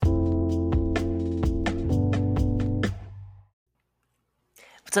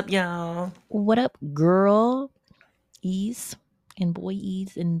What's up, y'all? What up, girl? Ease and boy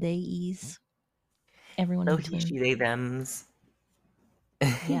ease and they ease. Everyone in Hello, he, between. she, they, thems.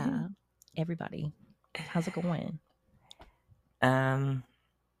 Yeah, everybody. How's it going? um,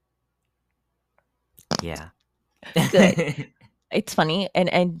 yeah. Good. It's funny,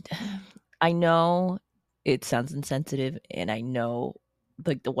 and I know it sounds insensitive, and I know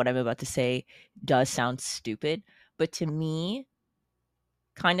like what I'm about to say does sound stupid, but to me,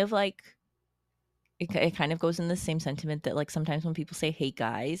 kind of like it kind of goes in the same sentiment that like sometimes when people say "Hey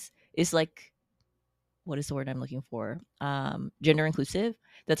guys," is like what is the word I'm looking for? Gender inclusive.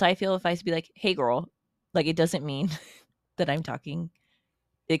 That's how I feel if I used to be like, "Hey, girl," like it doesn't mean that I'm talking.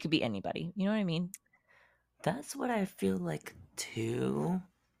 It could be anybody. You know what I mean? That's what I feel like too.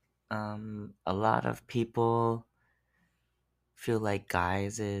 A lot of people feel like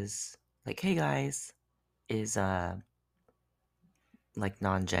guys is like, hey guys, is like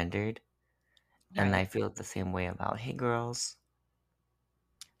non-gendered, and I Right. feel the same way about hey girls.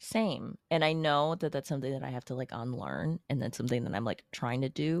 Same. And I know that that's something that I have to like unlearn, and that's something that I'm like trying to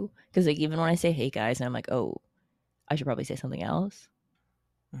do. Because like even when I say "Hey guys," and I'm like, "Oh, I should probably say something else,"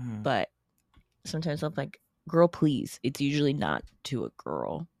 Mm-hmm. but sometimes I'm like, "Girl, please." It's usually not to a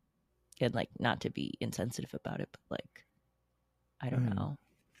girl, and like not to be insensitive about it, but like I don't Mm-hmm. know.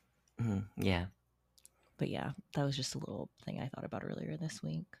 Yeah. But yeah, that was just a little thing I thought about earlier this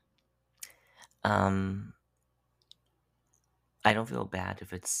week. Um, I don't feel bad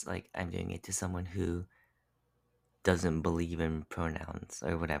if it's like I'm doing it to someone who doesn't believe in pronouns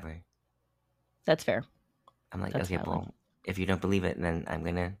or whatever. That's fair. I'm like, That's okay, valid. well, if you don't believe it, then I'm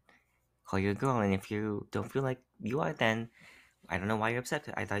gonna call you a girl. And if you don't feel like you are, then I don't know why you're upset.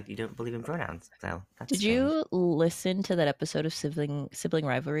 I thought you don't believe in pronouns. So that's Did strange. you listen to that episode of Sibling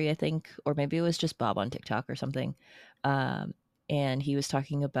Rivalry, I think, or maybe it was just Bob on TikTok or something? Um, and he was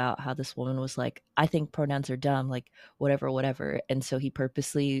talking about how this woman was like, "I think pronouns are dumb, like whatever, whatever." And so he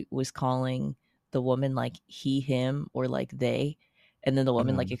purposely was calling the woman like he, him, or like they, and then the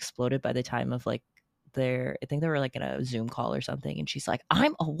woman like Mm. exploded by the time of like their. I think they were like in a Zoom call or something, and she's like,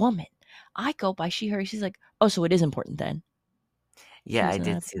 "I'm a woman. I go by she, her." She's like, "Oh, so it is important then." She Yeah, was I in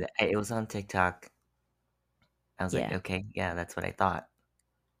that did see episode. that. It was on TikTok. I was like, Yeah, okay, yeah, that's what I thought.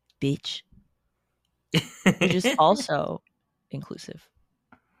 bitch. Which is also inclusive.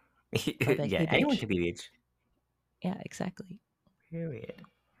 Like, Yeah, "Hey, anyone bitch." can be beach. Yeah, exactly. Period.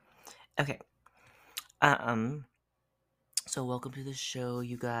 Okay. Um. So welcome to the show,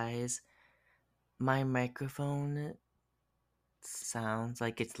 you guys. My microphone sounds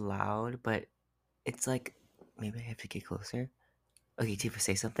like it's loud, but it's like maybe I have to get closer. Okay, Tifa,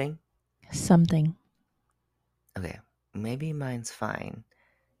 say something. Something. Okay, maybe mine's fine.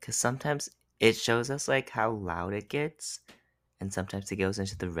 Because sometimes it shows us like how loud it gets, and sometimes it goes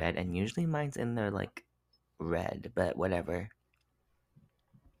into the red, and usually mine's in there like red, but whatever.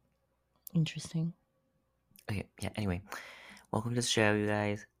 Interesting. Okay, yeah, anyway, welcome to the show, you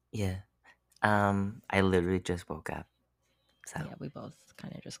guys. Yeah. I literally just woke up. So, Yeah, we both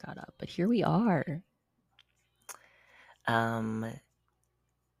kind of just got up, but here we are. um,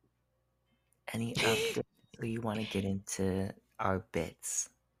 any updates or you want to get into our bits?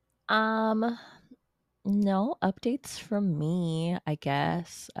 Um, no updates from me, I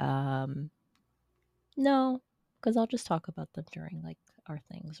guess. No, because I'll just talk about them during like our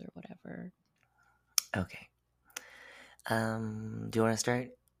things or whatever. Okay. Do you want to start?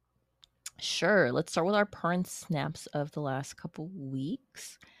 Sure, let's start with our current snaps of the last couple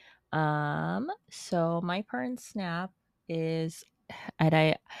weeks. So my current snap is, and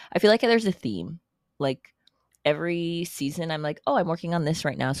I feel like there's a theme. Like every season, I'm like, oh, I'm working on this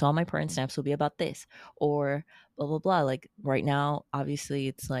right now, so all my current snaps will be about this, or blah blah blah. Like right now, obviously,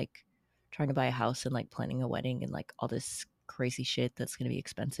 it's like trying to buy a house and like planning a wedding and like all this crazy shit that's going to be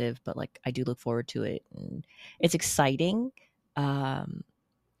expensive, but like I do look forward to it and it's exciting. Um,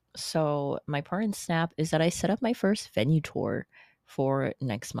 so my parents' snap is that I set up my first venue tour for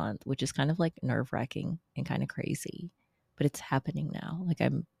next month, which is kind of like nerve wracking and kind of crazy. But it's happening now. Like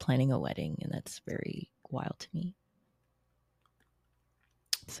I'm planning a wedding and that's very wild to me.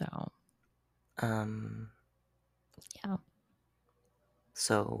 So Um, yeah.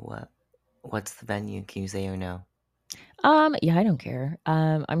 so what's the venue? Can you say or no? Yeah, I don't care.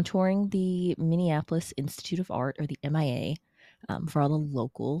 I'm touring the Minneapolis Institute of Art or the MIA for all the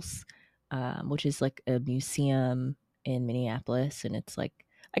locals, which is like a museum in Minneapolis, and it's like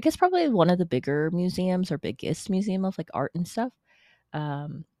I guess probably one of the bigger museums or biggest museum of like art and stuff.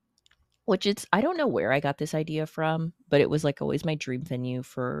 Um, which it's I don't know where I got this idea from, but it was like always my dream venue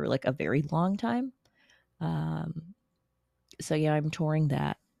for like a very long time. Um, So yeah, I'm touring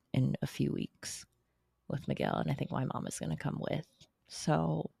that in a few weeks with Miguel, and I think my mom is going to come with.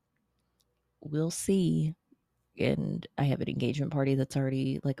 So we'll see. And I have an engagement party that's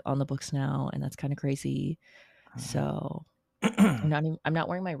already like on the books now, and that's kind of crazy. So I'm not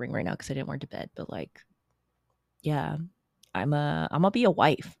wearing my ring right now because I didn't wear it to bed, but like, yeah, I'm gonna be a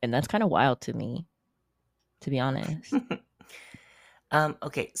wife, and that's kind of wild to me, to be honest.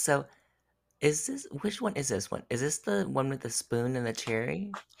 Okay, so is this which one is this one? Is this the one with the spoon and the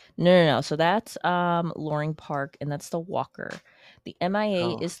cherry? No. So that's Loring Park, and that's the Walker. The MIA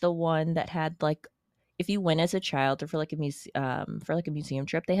Oh, is the one that had like, if you went as a child or for like a for like a museum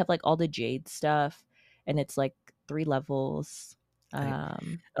trip, they have like all the jade stuff, and it's like 3 levels. okay.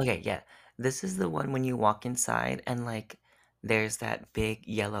 Um, Okay, yeah. This is the one when you walk inside and like there's that big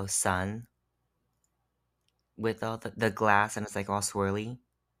yellow sun with all the glass and it's like all swirly.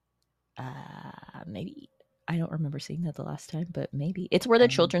 Maybe I don't remember seeing that the last time, but maybe it's where the Um,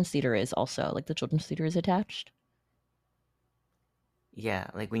 children's theater is. Also, like the children's theater is attached. yeah,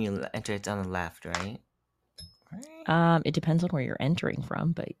 like when you enter it's on the left, right? Right. It depends on where you're entering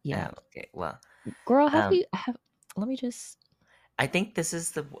from, but yeah, Oh, okay. Well, girl, have um, you have? Let me just. I think this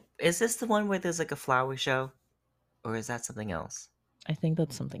is is this the one where there's like a flower show or is that something else? I think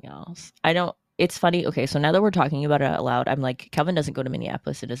that's something else. I don't. It's funny. Okay, so now that we're talking about it out loud, I'm like, Kelvin doesn't go to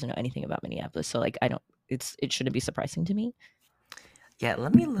Minneapolis and doesn't know anything about Minneapolis. So like, I don't. It shouldn't be surprising to me. Yeah,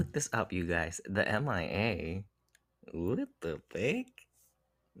 let me look this up, you guys. The MIA. What the heck?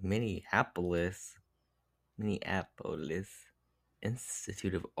 Minneapolis. Minneapolis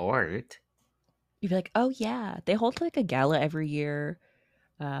Institute of Art. You'd be like, oh yeah, they hold like a gala every year.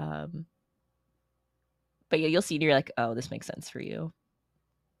 Um, but yeah, you'll see and you're like, oh, this makes sense for you.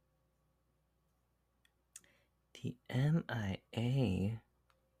 The MIA.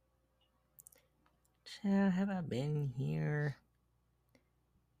 Child, have I been here?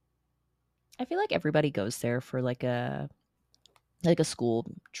 I feel like everybody goes there for like a school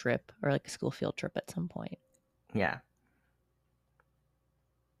trip or like a school field trip at some point. Yeah.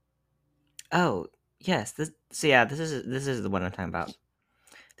 Oh, yes. This is the one I'm talking about.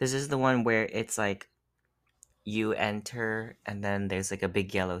 This is the one where it's like you enter and then there's like a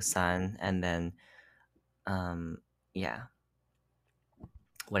big yellow sun and then um yeah,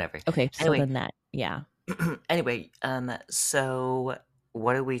 whatever. Okay, so Anyway, then that, yeah. so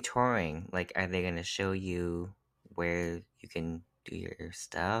what are we touring? Like, are they gonna show you where you can do your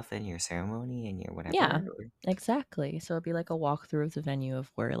stuff and your ceremony and your Yeah, whatever? exactly. So it'd be like a walkthrough of the venue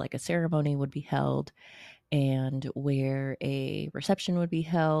of where like a ceremony would be held and where a reception would be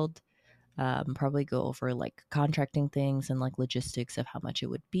held. Probably go over like contracting things and like logistics of how much it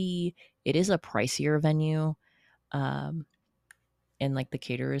would be. It is a pricier venue. Um, and like the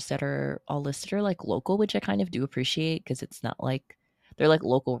caterers that are all listed are like local, which I kind of do appreciate because it's not like they're like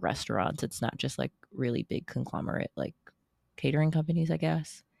local restaurants. It's not just like really big conglomerate like catering companies, I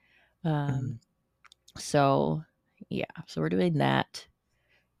guess. Um, Mhm. so yeah, so we're doing that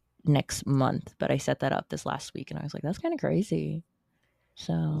next month, but I set that up this last week and I was like, that's kind of crazy.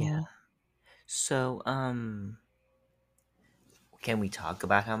 Yeah. So So, can we talk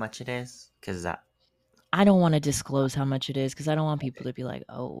about how much it is? Because that I don't want to disclose how much it is because I don't want people okay, to be like,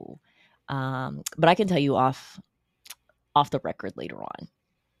 oh, but I can tell you off the record later on.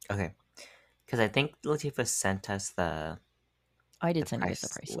 okay. Because I think Latifah sent us I the did send you guys the price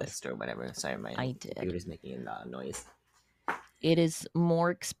price list. list or whatever. Sorry, my I did. computer's making a lot of noise. It is more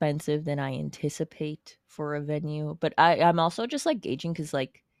expensive than I anticipate for a venue, but I'm also just like gauging because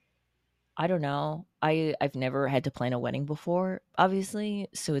like I don't know. I've never had to plan a wedding before, obviously,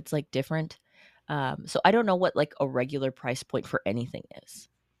 so it's like different. So I don't know what like a regular price point for anything is.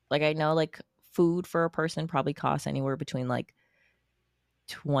 Like I know like food for a person probably costs anywhere between like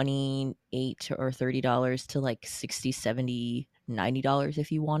 28 or $30 to like 60, 70, $90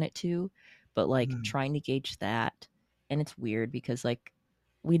 if you want it to, but like Mhm. trying to gauge that, and it's weird because like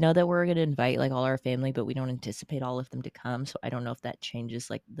we know that we're going to invite like all our family, but we don't anticipate all of them to come, so I don't know if that changes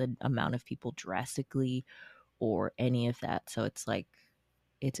like the amount of people drastically or any of that. So it's like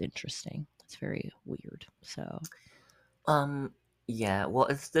it's interesting, it's very weird. So Um, yeah. Well,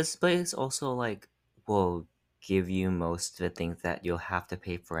 it's this place also like will give you most of the things that you'll have to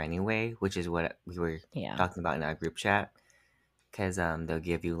pay for anyway, which is what we were yeah. talking about in our group chat. Because they'll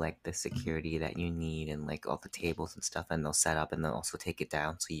give you like the security that you need and like all the tables and stuff, and they'll set up and they'll also take it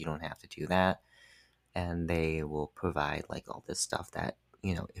down so you don't have to do that. And they will provide like all this stuff that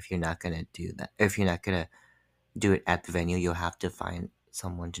if you're not gonna do that, if you're not gonna do it at the venue, you'll have to find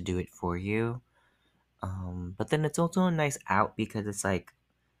someone to do it for you. But then it's also a nice out because it's like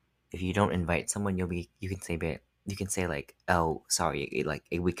if you don't invite someone, you can save it you can say like, "Oh, sorry, like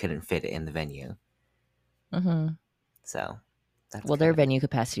we couldn't fit it in the venue." Mhm. So that's Well, their kind of venue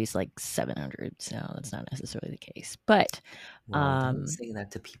capacity is like 700, so that's not necessarily the case. But well. Don't um, say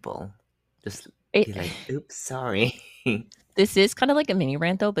that to people. Just it be like, "Oops, sorry." this is kind of like a mini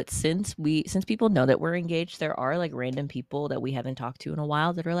rant though. But since people know that we're engaged, there are like random people that we haven't talked to in a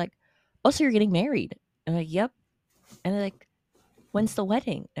while that are like, "Oh, so you're getting married?" And I'm like, "Yep." And they're like, "When's the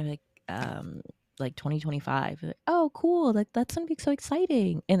wedding?" And I'm like 2025. Like, oh, cool! Like that's gonna be so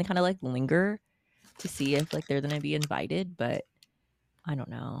exciting. And they kind of like linger to see if like they're gonna be invited, but I don't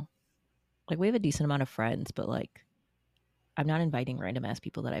know. Like we have a decent amount of friends, but like I'm not inviting random ass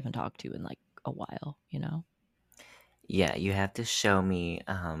people that I haven't talked to in like a while, you know? Yeah, you have to show me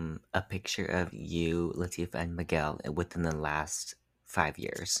a picture of you, Latifah, and Miguel within the last 5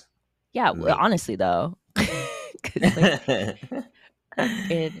 years, Yeah, maybe. honestly though, because like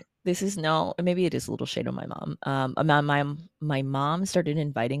it this is no maybe it is a little shade on my mom. My mom started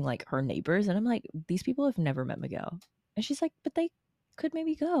inviting like her neighbors, and I'm like, these people have never met Miguel, and she's like, but they could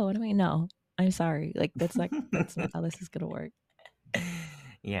maybe go, and I'm like, no, I'm sorry, like that's not how this is gonna work.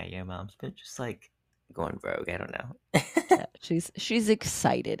 Yeah, your mom's been just like going rogue. I don't know. Yeah, she's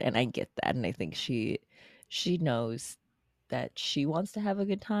excited, and I get that, and I think she knows that she wants to have a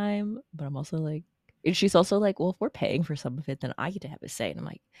good time, but I'm also like, and she's also like, well, if we're paying for some of it, then I get to have a say, and I'm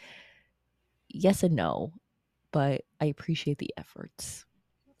like, yes and no, but I appreciate the efforts.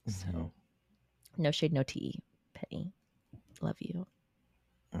 Hmm. So no shade, no tea, Penny, love you.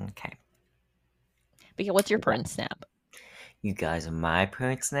 Okay. But yeah, what's your Yeah. print snap? You guys, my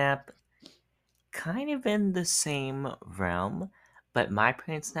parent snap, kind of in the same realm, but my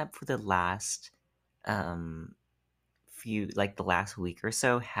parent snap for the last um like the last week or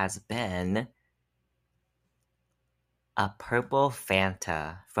so has been a purple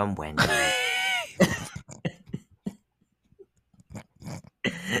Fanta from Wendy's.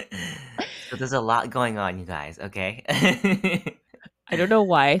 So there's a lot going on, you guys, okay? I don't know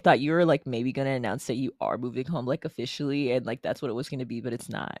why I thought you were like maybe gonna announce that you are moving home like officially, and like that's what it was gonna be, but it's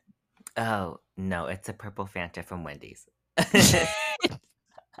not. Oh, no, it's a purple Fanta from Wendy's.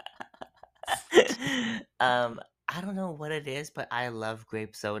 um, I don't know what it is, but I love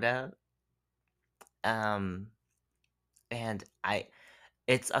grape soda. Um, and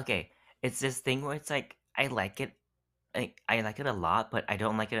it's okay. It's this thing where it's like I like it. I like it a lot, but I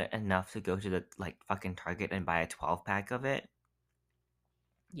don't like it enough to go to the like fucking Target and buy a 12 pack of it.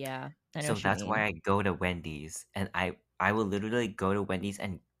 Yeah, I know So what you that's why mean. I go to Wendy's and I will literally go to Wendy's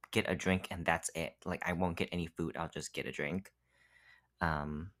and get a drink and that's it. Like I won't get any food. I'll just get a drink.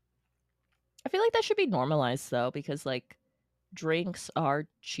 Um, I feel like that should be normalized though, because like drinks are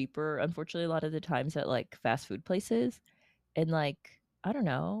cheaper, unfortunately, a lot of the times at like fast food places. And like, I don't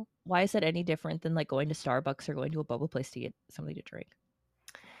know, why is that any different than like going to Starbucks or going to a bubble place to get something to drink?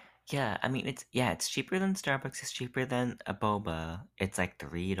 yeah, I mean it's cheaper than Starbucks. It's cheaper than a boba. It's like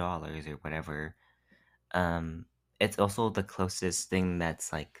 $3 or whatever. Um, it's also the closest thing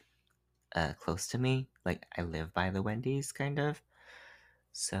that's like close to me. Like I live by the Wendy's kind of.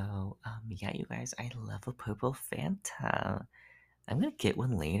 So yeah, you guys, I love a purple Fanta. I'm gonna get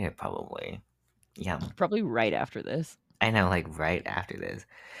one later probably. Yeah. Probably right after this. I know, like right after this.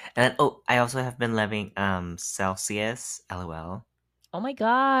 And then oh, I also have been loving Celsius, LOL. Oh my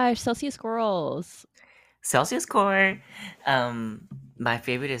gosh, Celsius squirrels. Celsius Core. Um my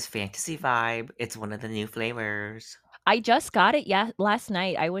favorite is Fantasy Vibe. It's one of the new flavors. I just got it, yeah, last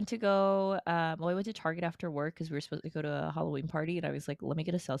night. I went to go, well, I went to Target after work because we were supposed to go to a Halloween party, and I was like, let me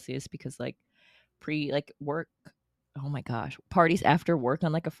get a Celsius because like like work. Oh my gosh, parties after work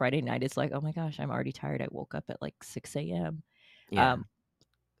on like a Friday night. It's like, oh my gosh, I'm already tired. I woke up at like 6 a.m. Yeah. Um,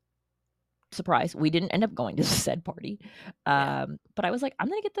 surprise, we didn't end up going to said party. Yeah. But I was like, I'm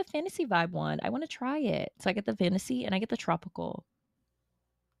gonna get the fantasy vibe one. I want to try it. So I get the fantasy and I get the tropical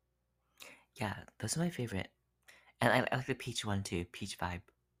Yeah, those are my favorite. And I like the peach one too. Peach Vibe.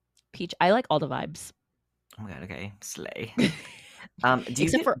 peach. I like all the vibes, Oh my god, okay. Slay.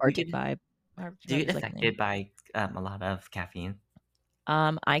 except for Arctic vibe. Arctic do you vibe get is like me. affected by a lot of caffeine?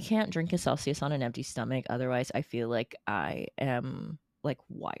 I can't drink a Celsius on an empty stomach. Otherwise, I feel like I am like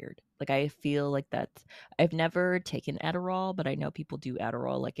wired. Like I feel like that's. I've never taken Adderall, but I know people do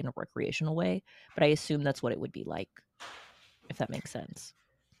Adderall like in a recreational way. But I assume that's what it would be like, if that makes sense.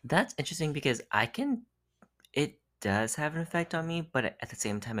 That's interesting because I can it does have an effect on me, but at the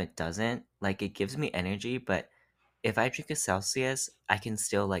same time it doesn't. Like it gives me energy, but if I drink a Celsius, I can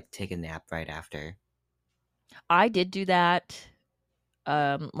still like take a nap right after. I did do that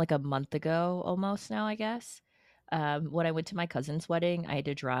like a month ago almost now, I guess. When I went to my cousin's wedding, I had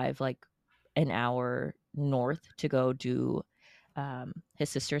to drive like an hour north to go do his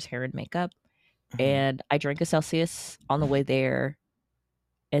sister's hair and makeup, Mhm. and I drank a Celsius on the way there,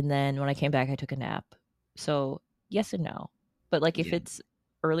 and then when I came back, I took a nap. So yes and no. But like if Yeah. it's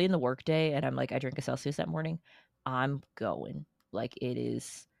early in the workday and I'm like I drink a Celsius that morning, I'm going. Like it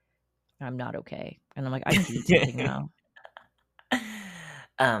is, I'm not okay, and I'm like I need to eat something now.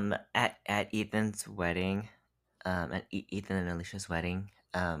 At Ethan's wedding, at Ethan and Alicia's wedding,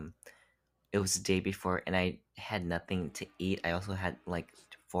 it was the day before, and I had nothing to eat. I also had like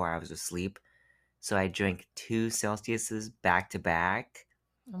 4 hours of sleep, so I drank two Celsiuses back to back,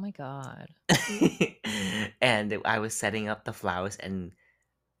 Oh my god. and I was setting up the flowers, and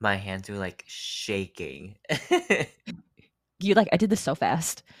my hands were like shaking, You like I did this so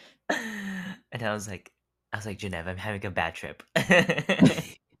fast. and I was like, Geneva, I'm having a bad trip.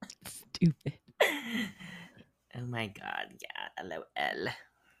 Stupid. Oh my god, yeah, LOL.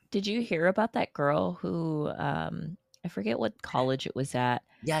 Did you hear about that girl who I forget what college it was at.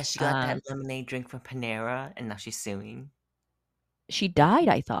 Yeah, she got that Um lemonade drink from Panera, and now she's suing. she died,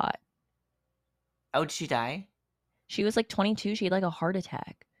 I thought. Oh, did she die? She was like 22, she had like a heart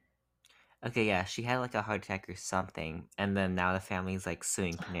attack. Okay, yeah, she had like a heart attack or something, and then now the family's like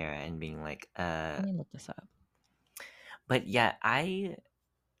suing Panera and being like, Let me look this up. But yeah, I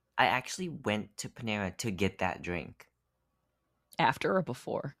actually went to Panera to get that drink. After or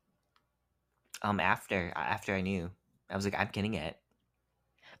before? After I knew, I was like, I'm getting it.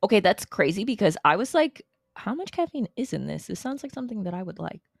 Okay, that's crazy because I was like, how much caffeine is in this? This sounds like something that I would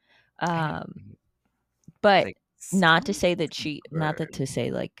like. I know. Um, It's but like not to sounds say that she, not that good. to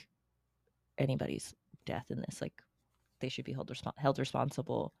say like anybody's death in this, like they should be held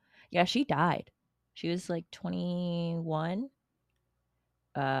responsible. Yeah, she died. She was like 21.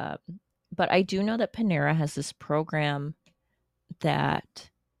 Um, but I do know that Panera has this program that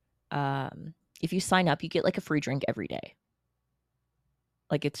if you sign up, you get like a free drink every day.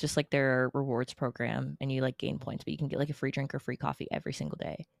 Like it's just like their rewards program, and you like gain points, but you can get like a free drink or free coffee every single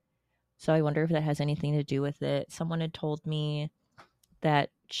day. So I wonder if that has anything to do with it. Someone had told me that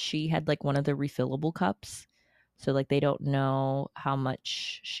she had like one of the refillable cups. So like they don't know how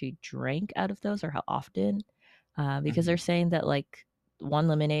much she drank out of those or how often, because they're Mhm. saying that like one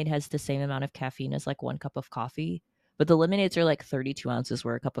lemonade has the same amount of caffeine as like one cup of coffee, but the lemonades are like 32 ounces,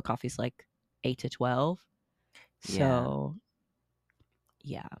 where a cup of coffee is like 8 to 12. Yeah. So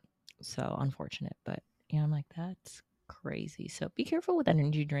yeah, so unfortunate, but yeah, I'm like that's crazy. So be careful with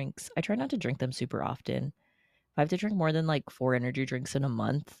energy drinks. I try not to drink them super often. If I have to drink more than like 4 energy drinks in a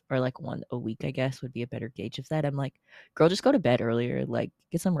month, or like one a week, I guess would be a better gauge of that. I'm like, girl, just go to bed earlier, like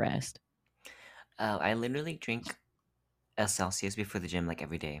get some rest. I literally drink a Celsius before the gym like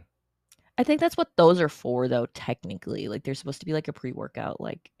every day. I think that's what those are for though, technically. Like they're supposed to be like a pre-workout,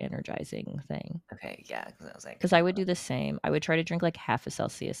 like energizing thing. Okay, yeah, because I was like, Because I would do the same. I would try to drink like half a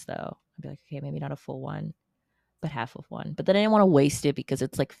Celsius though. I'd be like, okay, maybe not a full one, but half of one. But then I didn't want to waste it because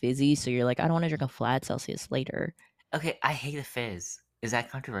it's like fizzy. So you're like, I don't want to drink a flat Celsius later. okay, I hate a fizz. Is that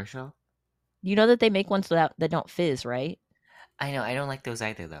controversial? You know that they make ones that don't fizz, right? I know, I don't like those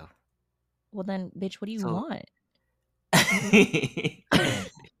either though. Well then, bitch, what do you So want?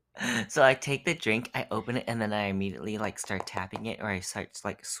 so I take the drink, I open it, and then I immediately like start tapping it, or I start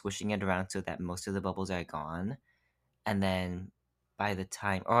like swishing it around so that most of the bubbles are gone. And then by the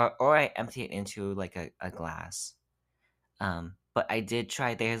time, or I empty it into like a glass. But I did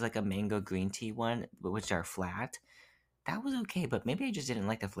try. There's like a mango green tea one, which are flat. That was okay, but maybe I just didn't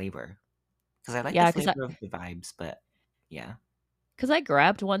like the flavor because I like the Yeah, because flavor of the vibes. But yeah, I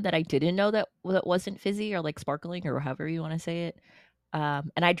grabbed one that I didn't know that wasn't fizzy or like sparkling or however you want to say it,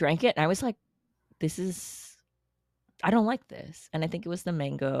 and I drank it and I was like, "This is I don't like this." And I think it was the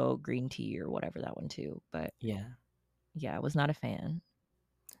mango green tea or whatever that one too. But yeah, yeah, I was not a fan.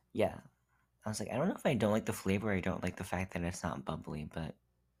 yeah. I was like, I don't know if I don't like the flavor. Or I don't like the fact that it's not bubbly, but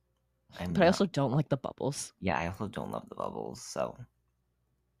But I'm I not. also don't like the bubbles. Yeah, I also don't love the bubbles. So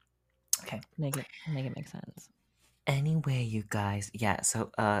okay. Make it make sense. Anyway, you guys, yeah.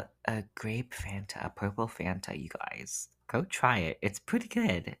 So a grape Fanta, a purple Fanta. You guys, go try it. It's pretty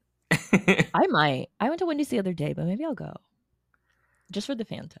good. I might. I went to Wendy's the other day, but maybe I'll go just for the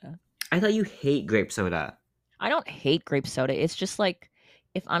Fanta. I thought you hate grape soda. I don't hate grape soda. It's just like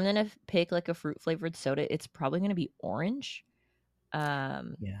if I'm gonna pick like a fruit flavored soda, it's probably gonna be orange.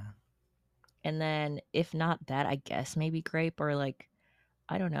 Um, Yeah. and then if not that, I guess maybe grape or like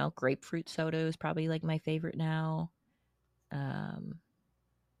I don't know, grapefruit soda is probably like my favorite now. Um,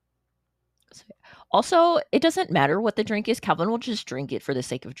 so also, it doesn't matter what the drink is. Calvin will just drink it for the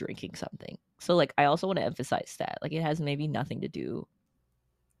sake of drinking something. So like, I also want to emphasize that like it has maybe nothing to do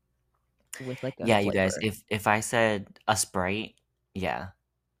with like a Yeah, you guys, flavor. if I said a Sprite, yeah,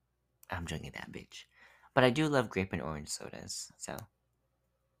 I'm drinking that bitch. But I do love grape and orange sodas, so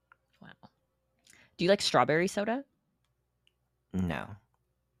Wow. Do you like strawberry soda? no,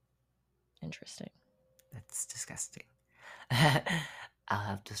 Interesting. that's disgusting. I'll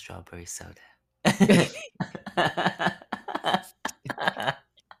have the strawberry soda.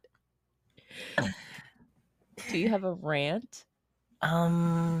 Do you have a rant?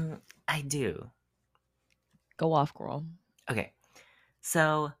 I do. Go off, girl. Okay,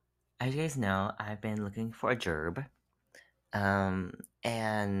 so as you guys know, I've been looking for a job.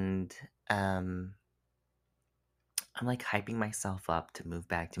 And um, I'm like hyping myself up to move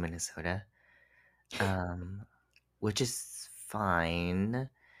back to Minnesota. Um, which is fine.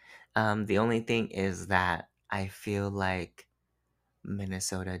 The only thing is that I feel like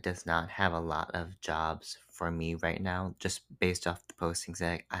Minnesota does not have a lot of jobs for me right now, just based off the postings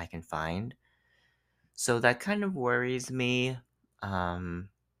that I can find. So that kind of worries me, um,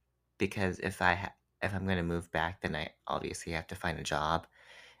 because if I'm gonna move back, then I obviously have to find a job,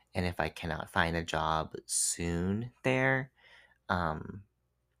 and if I cannot find a job soon there, um,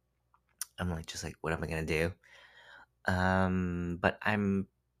 I'm like just like, what am I gonna do? But I'm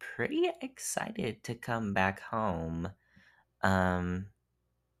pretty excited to come back home. Um,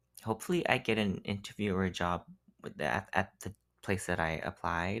 Hopefully I get an interview or a job with that at the place that I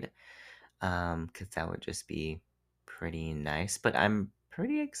applied. Because that would just be pretty nice. But I'm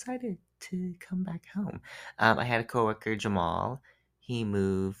pretty excited to come back home. I had a coworker, Jamal. He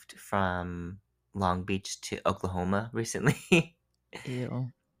moved from Long Beach to Oklahoma recently.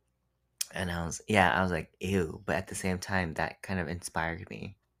 Ew. And I was like, ew. But at the same time, that kind of inspired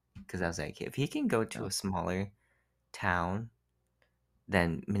me. Because I was like, if he can go to a Gross. smaller town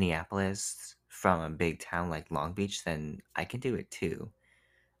than Minneapolis from a big town like Long Beach, then I can do it too.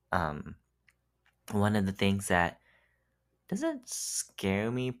 Um, One of the things that doesn't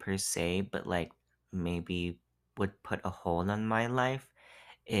scare me per se, but like maybe would put a hold on my life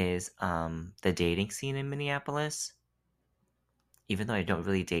is the dating scene in Minneapolis. Even though I don't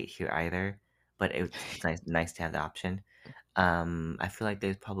really date here either, but it's nice to have the option. I feel like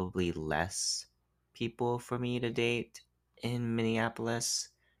there's probably less people for me to date in Minneapolis,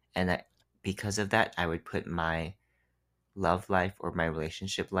 and that because of that, I would put my love life or my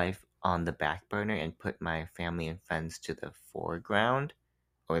relationship life on the back burner and put my family and friends to the foreground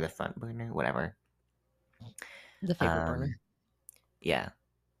or the front burner, whatever. The favorite burner. Um, yeah,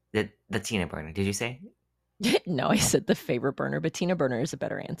 the Tina burner. Did you say? No, I said the favorite burner, but Tina Burner is a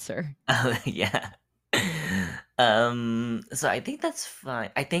better answer. Oh yeah. So I think that's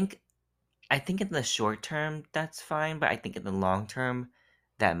fine. I think in the short term that's fine, but I think in the long term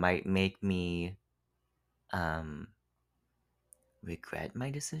that might make me um regret my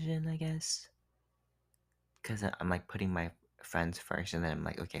decision, I guess. Cuz I'm like putting my friends first and then I'm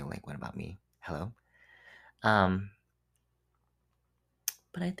like, okay, like what about me? Hello? Um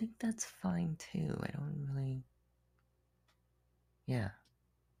but I think that's fine too. I don't really yeah.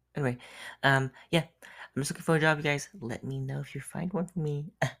 Anyway, yeah. I'm just looking for a job, you guys. Let me know if you find one for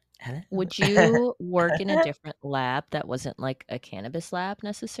me. Hello? Would you work in a different lab that wasn't like a cannabis lab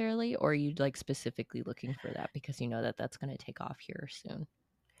necessarily, or are you like specifically looking for that because you know that that's going to take off here soon?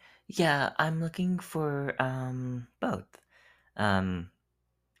 Yeah, I'm looking for both. Um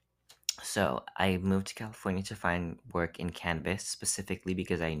so I moved to California to find work in cannabis specifically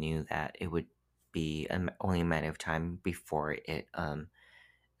because I knew that it would be only a matter of time before it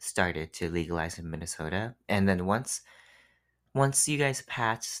started to legalize in Minnesota. And then once you guys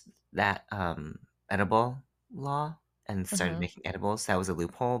passed that edible law and started Uh-huh. making edibles, that was a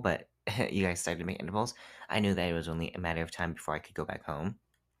loophole, but you guys started making edibles. I knew that it was only a matter of time before I could go back home.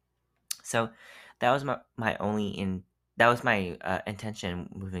 So that was my only in that was my intention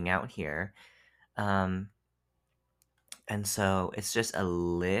moving out here. Um, and so it's just a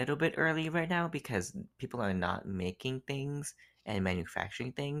little bit early right now because people are not making things and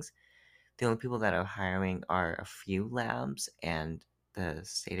manufacturing things. The only people that are hiring are a few labs and the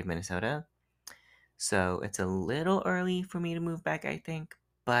state of Minnesota. So it's a little early for me to move back, I think.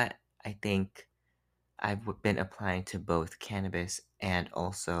 But I think been applying to both cannabis and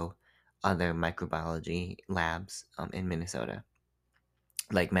also other microbiology labs in Minnesota,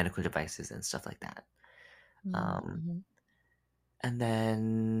 like medical devices and stuff like that. Um, Mm-hmm. and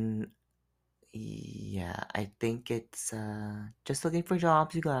then, yeah, I think it's just looking for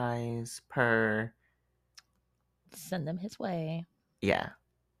jobs, you guys, per, Send them his way. yeah.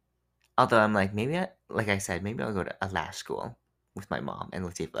 Although I'm like, maybe, like I said, maybe I'll go to a lash school with my mom and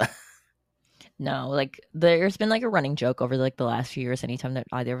Latifah. No, like there's been like a running joke over like the last few years. Anytime that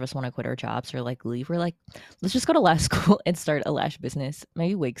either of us want to quit our jobs or like leave, we're like, let's just go to lash school and start a lash business.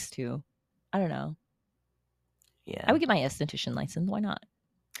 Maybe wigs too. I don't know. I Yeah. would get my esthetician license. Why not?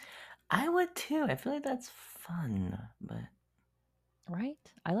 I would too. I feel like that's fun, but Right?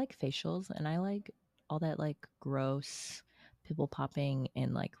 I like facials and I like all that like gross pimple popping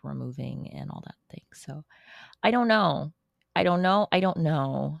and like removing and all that thing. So I don't know. I don't know. I don't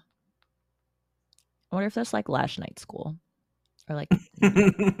know. I wonder if there's like lash night school or like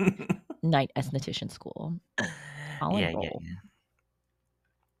night esthetician school. I'll yeah, yeah, enroll. yeah.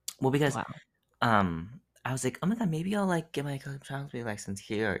 Well, because Wow. I was like, oh my god, maybe I'll like get my child's license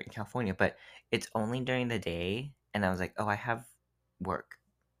here in California, but it's only during the day, and I was like, oh, I have work.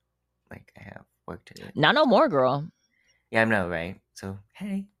 Like, I have work to do. Not no more, girl. Yeah, I know, right? So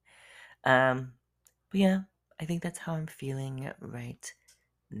hey, um, but yeah, I think that's how I'm feeling right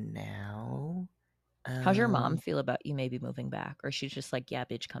now. How's your mom Um, feel about you maybe moving back? Or she's just like, yeah,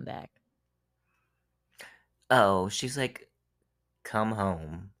 bitch, come back. oh, she's like, come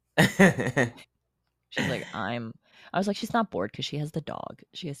home. She's like, I was like, she's not bored because she has the dog.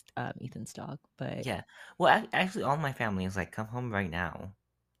 She has Ethan's dog. But Yeah. Well, actually, all my family is like, come home right now.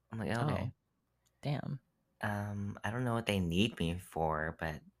 I'm like, okay. oh, damn. I don't know what they need me for,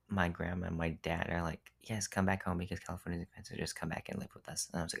 but my grandma and my dad are like, yes, come back home because California's expensive. Just come back and live with us.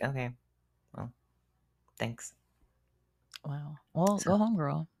 And I was like, okay, well, thanks. Wow. Well, So go home,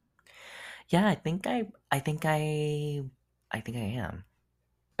 girl. yeah, I think I am.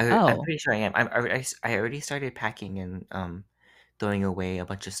 I'm Oh, pretty sure I am. I already started packing and throwing away a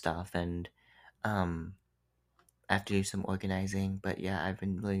bunch of stuff, and um I have to do some organizing. But yeah, I've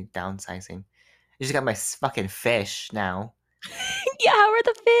been really downsizing. I just got my fucking fish now. yeah, how are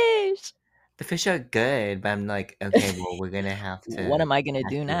the fish? The fish are good, but I'm like, okay, well, we're gonna have What to am I gonna pack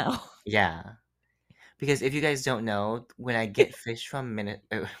do it. now? Yeah, because if you guys don't know, when I get fish from when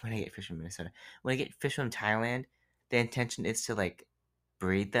I get fish from Minnesota, when I get fish from Thailand, the intention is to like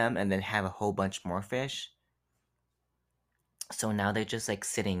breed them and then have a whole bunch more fish. So now they're just like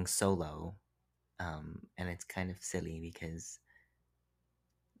sitting solo, and it's kind of silly because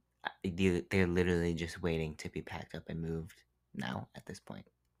they're literally just waiting to be packed up and moved now at this point.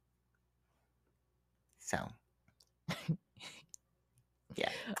 So yeah.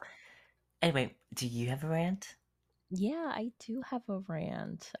 Anyway, do you have a rant? Yeah, I do have a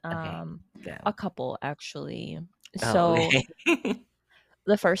rant. Okay, go. A couple actually. Oh, So okay.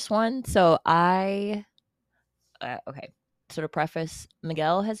 the first one, so I okay. So to preface,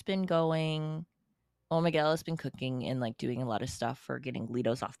 Miguel has been going well, Miguel has been cooking and like doing a lot of stuff for getting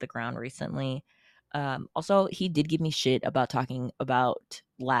Litos off the ground recently. Also, he did give me shit about talking about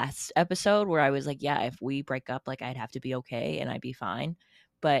last episode where I was like, yeah, if we break up, like I'd have to be okay and I'd be fine.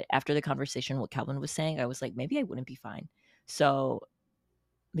 But after the conversation, what Calvin was saying, I was like, maybe I wouldn't be fine. So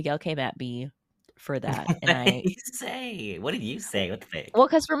Miguel came at me for that. And What did I, you say? What did you say? What the well, fake?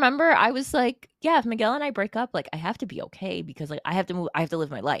 because remember, I was like, yeah, if Miguel and I break up, like I have to be okay because like I have to move, I have to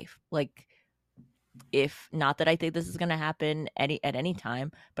live my life. Like, if not that I think this is gonna happen at any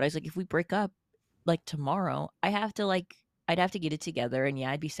time, but I was like, if we break up like tomorrow, I'd have to get it together, and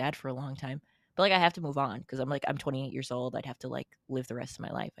yeah, I'd be sad for a long time, but like I have to move on because I'm 28 years old. I'd have to like live the rest of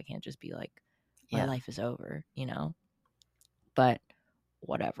my life. I can't just be like my Yeah. life is over, you know. But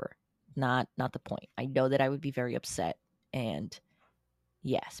whatever, not the point. I know that I would be very upset, and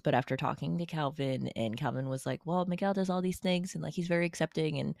yes, but after talking to Calvin and Calvin was like, "Well, Miguel does all these things and like he's very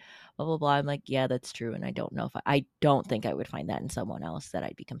accepting and blah blah blah." I'm like, "Yeah, that's true." And I don't know if I don't think I would find that in someone else that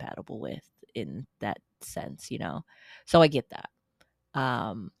I'd be compatible with in that sense, you know. So I get that.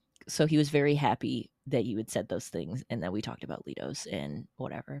 Um so he was very happy that you had said those things and that we talked about Litos and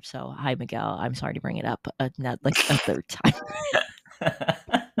whatever. So, hi Miguel, I'm sorry to bring it up not like a third time.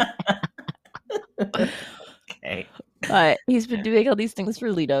 Okay. But he's been doing all these things for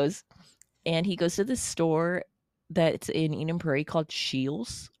Litos and he goes to this store that's in Eden Prairie called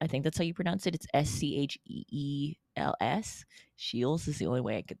Shields. I think that's how you pronounce it. It's Scheels. Shields is the only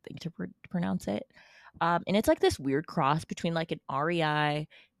way I could think to pronounce it. And it's like this weird cross between like an REI,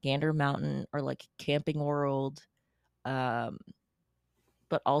 Gander Mountain, or like Camping World. Um,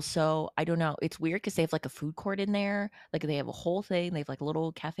 but also I don't know. It's weird because they have like a food court in there. Like they have a whole thing. They have like a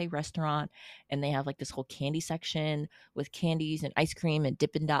little cafe restaurant, and they have like this whole candy section with candies and ice cream and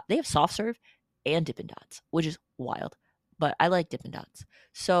Dippin' Dot. They have soft serve and Dippin' Dots, which is wild. But I like Dippin' Dots.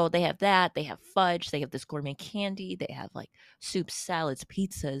 So they have that. They have fudge. They have this gourmet candy. They have like soups, salads,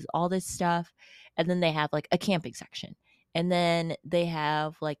 pizzas, all this stuff. And then they have like a camping section. And then they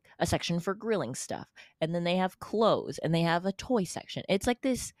have like a section for grilling stuff, and then they have clothes and they have a toy section. It's like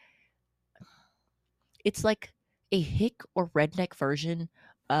this it's like a hick or redneck version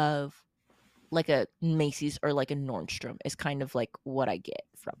of like a Macy's or like a Nordstrom is kind of like what I get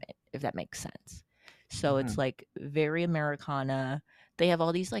from it, if that makes sense. So it's Mhm. like very Americana. They have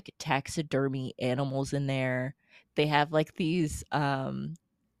all these like taxidermy animals in there. They have like these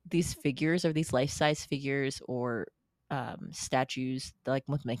figures or these life-size figures or statues like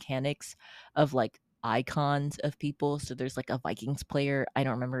with mechanics of like icons of people. So there's like a Vikings player, I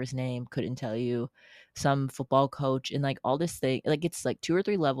don't remember his name, couldn't tell you, some football coach, and like all this thing, like it's like 2 or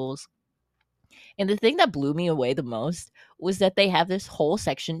 3 levels. And the thing that blew me away the most was that they have this whole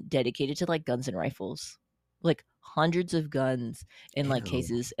section dedicated to like guns and rifles, like hundreds of guns in like Ew.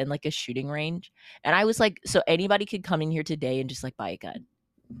 cases and like a shooting range. And I was like, so anybody could come in here today and just like buy a gun.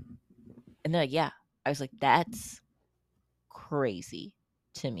 And they're like, yeah. I was like, that's crazy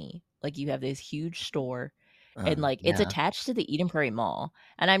to me. Like you have this huge store and like it's Yeah. attached to the Eden Prairie Mall.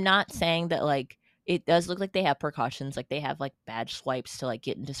 And I'm not saying that like it does look like they have precautions, like they have like badge swipes to like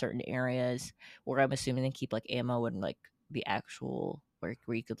get into certain areas where I'm assuming they keep like ammo and like the actual where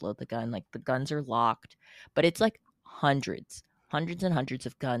you could load the gun. Like the guns are locked, but it's like hundreds and hundreds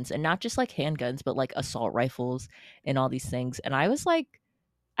of guns, and not just like handguns, but like assault rifles and all these things. And I was like,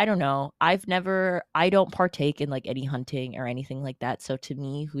 I don't know. I don't partake in like any hunting or anything like that. So to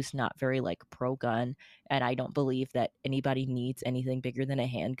me, who's not very like pro gun, and I don't believe that anybody needs anything bigger than a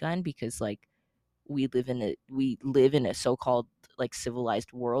handgun because like we live in a so-called like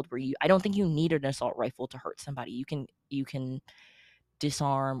civilized world where I don't think you need an assault rifle to hurt somebody. You can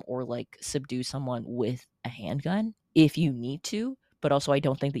disarm or like subdue someone with a handgun if you need to, but also I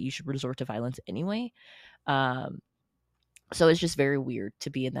don't think that you should resort to violence anyway. Um so it's just very weird to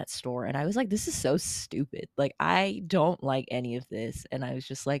be in that store, and I was like, "This is so stupid." Like, I don't like any of this, and I was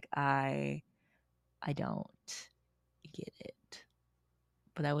just like, I don't get it.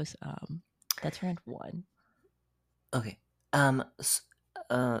 But that's round 1. Okay. S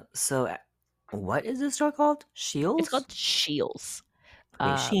so, what is this store called? It's Shields? called Shields. Okay,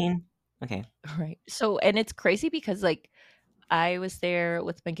 Um, Sheen. Okay. right. So and it's crazy because, like, I was there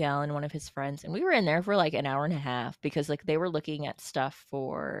with Miguel and one of his friends, and we were in there for, like, an hour and a half because, like, they were looking at stuff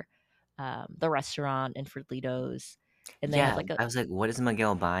for, the restaurant and for Lido's, and they had, Yeah, like, a I was like, "What is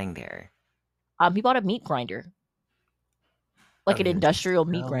Miguel buying there?" he bought a meat grinder. Like an Okay, this is industrial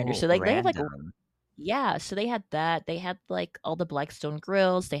meat grinder. so So, like, they have, like random. yeah, so they had that. They had, like, all the Blackstone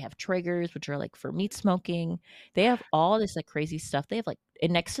grills. They have Traegers, which are, like, for meat smoking. They have all this, like, crazy stuff. They have, like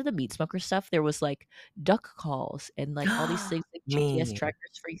and next to the meat smoker stuff, there was, like, duck calls and, like, all these things, like GPS Me.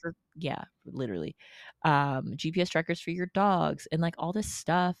 trackers for your yeah, literally. GPS trackers for your dogs and, like, all this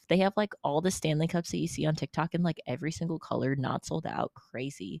stuff. They have, like, all the Stanley Cups that you see on TikTok in, like, every single color, not sold out,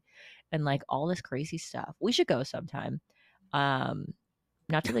 crazy, and, like, all this crazy stuff. We should go sometime. Um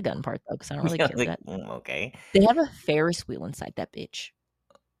Not to the gun part though, because I don't really Yeah, I care was for like, that. Okay. They have a Ferris wheel inside that bitch.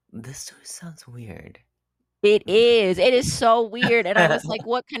 This store sounds weird." It is. It is so weird, and I was like,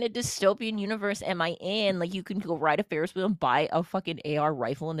 "What kind of dystopian universe am I in?" Like, you can go ride a Ferris wheel and buy a fucking AR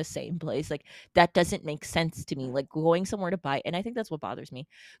rifle in the same place, like, that doesn't make sense to me, like, going somewhere to buy and I think that's what bothers me.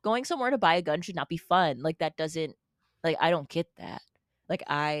 Going somewhere to buy a gun should not be fun, like, that doesn't like, I don't get that.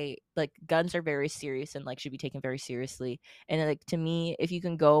 Like, guns are very serious and, like, should be taken very seriously, and, like, to me, if you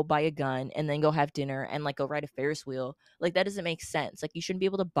can go buy a gun and then go have dinner and, like, go ride a Ferris wheel, like, that doesn't make sense. Like, you shouldn't be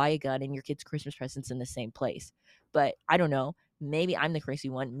able to buy a gun and your kid's Christmas presents in the same place. But I don't know. Maybe I'm the crazy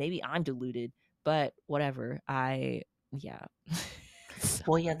one. Maybe I'm deluded, but whatever. Yeah. So,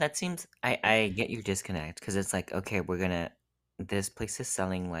 Well, yeah, that seems I get your disconnect because it's like, okay, this place is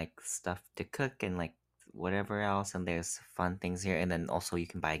selling like stuff to cook and like whatever else, and there's fun things here, and then also you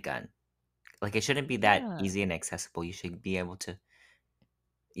can buy a gun. Like it shouldn't be that yeah. easy and accessible. You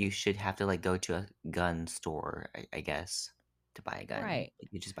should have to like go to a gun store, I guess, to buy a gun. Right.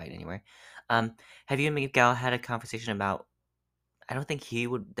 Like, you just buy it anywhere. Um, have you and Miguel had a conversation about? I don't think he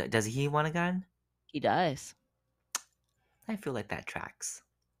would. Does he want a gun? He does. I feel like that tracks.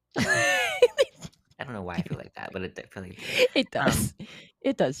 it I don't know why I feel like that, but I feel like it does. Um, does.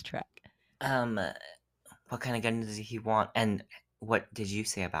 It does track. um, what kind of gun does he want, and what did you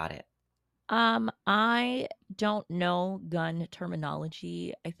say about it? I don't know gun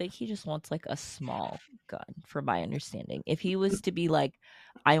terminology. I think he just wants like a small gun, from my understanding. If he was to be like,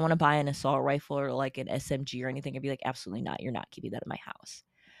 I want to buy an assault rifle or like an SMG or anything, I'd be like, absolutely not. You're not keeping that in my house.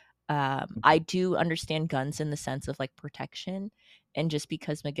 I Mhm. do understand guns in the sense of like protection. And just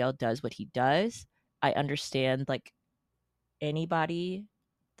because Miguel does what he does, I understand like anybody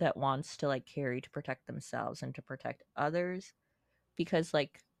that wants to like carry to protect themselves and to protect others. Because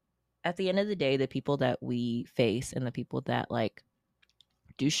like at the end of the day, the people that we face and the people that like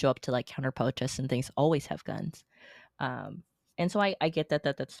do show up to like counter protests and things always have guns. Um, and so I get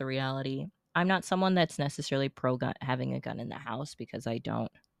that's the reality. I'm not someone that's necessarily pro gun having a gun in the house because I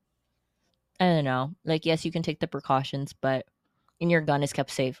don't know. Like, yes, you can take the precautions, but and your gun is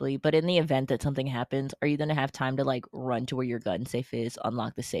kept safely. But in the event that something happens, are you going to have time to like run to where your gun safe is,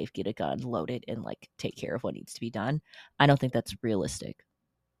 unlock the safe, get a gun, load it, and like take care of what needs to be done? I don't think that's realistic.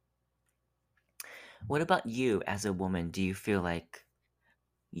 What about you as a woman? Do you feel like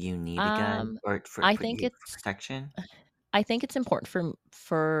you need a gun Um, or for I for think you for it's protection? I think it's important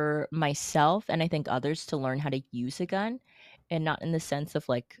for myself and I think others to learn how to use a gun, and not in the sense of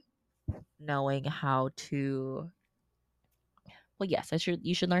like knowing how to, well, yes,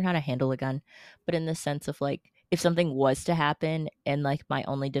 you should learn how to handle a gun, but in the sense of like if something was to happen and like my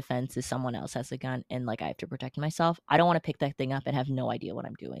only defense is someone else has a gun and like I have to protect myself, I don't want to pick that thing up and have no idea what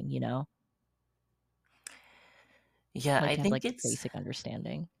I'm doing, you know? Yeah, Like to have like basic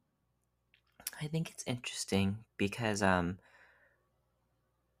understanding. I think it's interesting because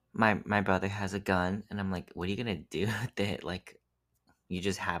my brother has a gun and I'm like, what are you gonna do with it? Like you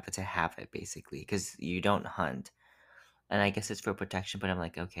just have it to have it basically because you don't hunt. And I guess it's for protection, but I'm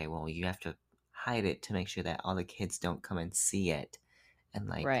like, okay, well, you have to hide it to make sure that all the kids don't come and see it. And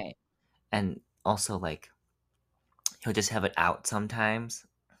like, Right. and also like, he'll just have it out sometimes.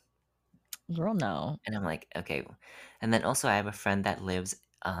 Girl, no. And I'm like, okay. And then also, I have a friend that lives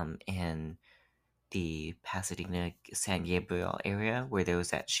in the Pasadena, San Gabriel area where there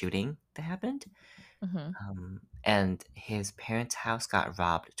was that shooting that happened. Hmm. And his parents' house got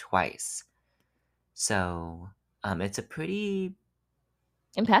robbed twice. So, it's a pretty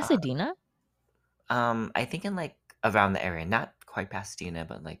In uh, Pasadena? I think in like around the area, not quite Pasadena,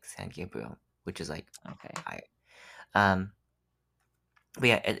 but like San Gabriel, which is like Okay. high. Um, but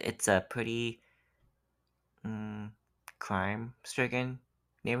yeah, it's a pretty mm, crime-stricken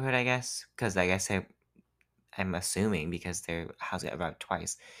neighborhood, I guess, because like I said, I'm assuming because their house got robbed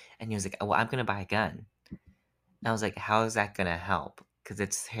twice, and he was like, "Oh, well, I'm gonna buy a gun." And I was like, "How is that gonna help?" Because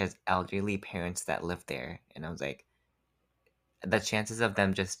it's his elderly parents that live there, and I was like, the chances of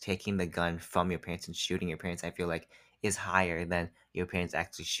them just taking the gun from your parents and shooting your parents, I feel like, is higher than your parents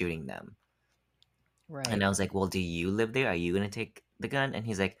actually shooting them. And Right. I was like, well, do you live there? Are you gonna take the gun? And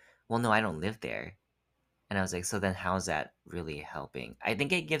he's like, well, no, I don't live there. And I was like, so then how's that really helping? I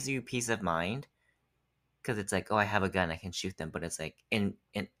think it gives you peace of mind because it's like, oh, I have a gun, I can shoot them. But it's like in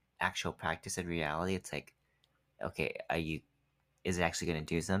actual practice and reality, it's like, okay, is it actually gonna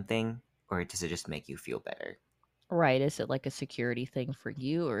do something, or does it just make you feel better? Right. Is it like a security thing for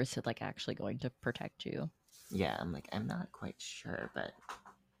you or is it like actually going to protect you? Yeah, I'm like, I'm not quite sure, but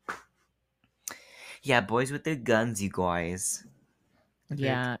yeah, boys with their guns, you guys.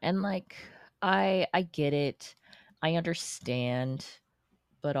 They're Yeah, and like I get it. I understand,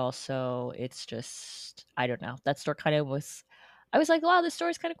 but also it's just I don't know. That store kind of was I was like, "Wow, this store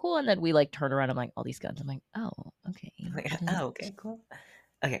is kind of cool." And then we like turn around, I'm like, "All these guns." I'm like, "Oh, okay. like, Didn't oh, okay, cool.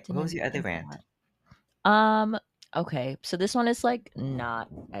 Okay, what was didn't your other think rant? that." Um, okay. So this one is like not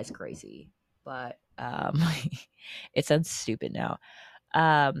as crazy, but it sounds stupid now.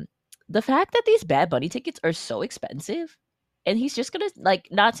 Um, the fact that these Bad Bunny tickets are so expensive, and he's just gonna like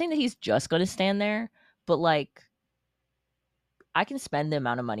not saying that he's just gonna stand there, but like I can spend the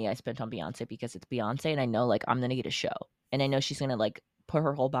amount of money I spent on Beyonce because it's Beyonce, and I know like I'm gonna get a show, and I know she's gonna like put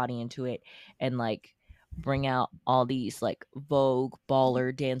her whole body into it, and like bring out all these like Vogue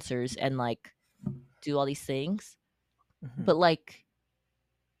baller dancers and like do all these things. Hmm. But like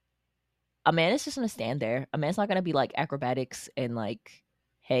a man is just gonna stand there. A man's not gonna be like acrobatics and like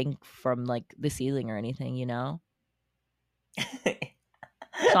hang from like the ceiling or anything, you know?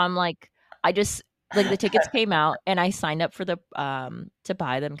 So I'm like, I just like the tickets came out and I signed up for the to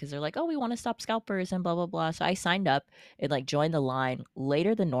buy them because they're like, oh, we want to stop scalpers and blah blah blah. So I signed up and like joined the line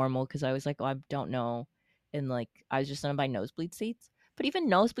later than normal because I was like, oh, I don't know, and like I was just gonna buy nosebleed seats, but even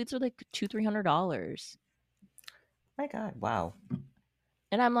nosebleeds are like $200-300. My God, wow.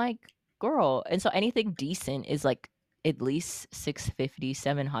 And I'm like, girl. And so anything decent is like at least 650,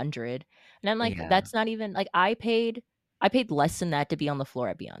 700. And I'm like, Yeah. that's not even like I paid less than that to be on the floor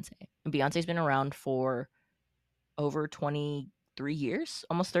at Beyonce. And Beyonce's been around for over 23 years,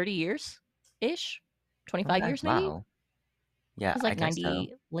 almost 30 years ish. Oh my 25 God, years maybe. wow. Yeah, Cuz I like guess so.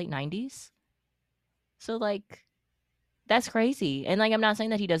 90 late 90s. So like that's crazy. And like I'm not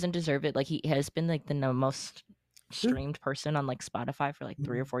saying that he doesn't deserve it. Like he has been like the most streamed person on like Spotify for like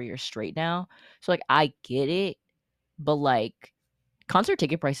 3 or 4 years straight now. So like I get it, but like concert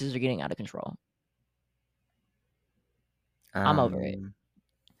ticket prices are getting out of control. I'm over it. Um,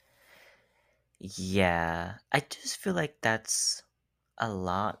 yeah, I just feel like that's a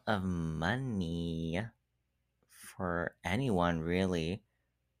lot of money for anyone, really.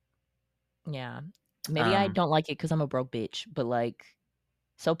 Yeah. Maybe I Um, don't like it because I'm a broke bitch, but like,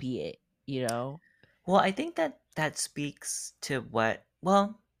 so be it, you know? well, I think that that speaks to what,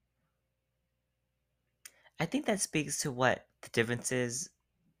 well, I think that speaks to what the difference is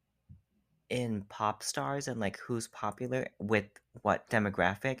in pop stars and like who's popular with what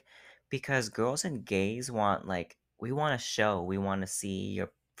demographic, because girls and gays want like we want a show, we want to see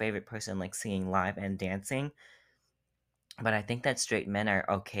your favorite person like singing live and dancing, but I think that straight men are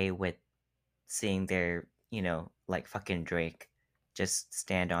okay with seeing their, like fucking Drake just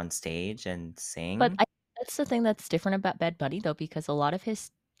stand on stage and But sing. I that's the thing that's different about Bad Bunny, though, because a lot of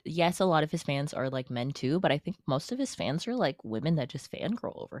his yes, a lot of his fans are, like, men too, but I think most of his fans are, like, women that just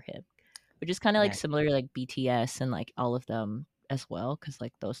fangirl over him, which is kinda, like, Yeah, similar to, like, BTS and, like, all of them as well, because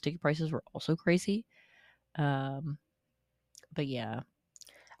like, those ticket prices were also crazy. Um, but yeah,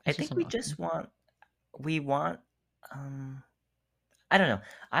 I it's just think we annoying. just want we want um I don't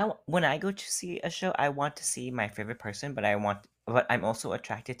know. When I go to see a show, I want to see my favorite person, but I'm also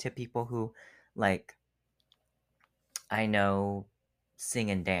attracted to people who like I know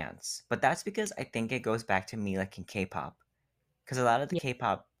sing and dance. But that's because I think it goes back to me like in K-pop, because a lot of the Yeah,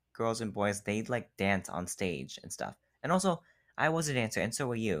 K-pop girls and boys, they like dance on stage and stuff. And also, I was a dancer and so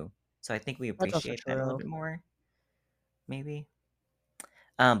were you. So I think we that's also appreciate that a little true. bit more, maybe.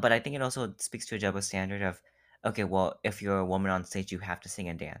 But I think it also speaks to a double standard of, okay, well, if you're a woman on stage, you have to sing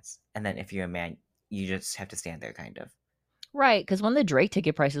and dance, and then if you're a man, you just have to stand there, kind of. Right? Because when the Drake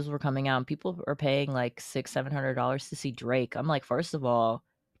ticket prices were coming out, people are paying, like, $600-700 to see Drake. I'm like, first of all,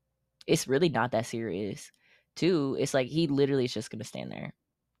 it's really not that serious. 2, it's like he literally is just gonna stand there,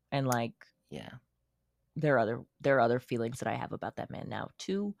 and, like, Yeah. there are other feelings that I have about that man now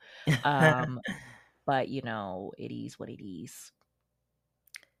too, um, but, it is what it is.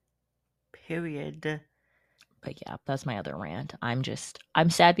 Period. But, yeah, that's my other rant. I'm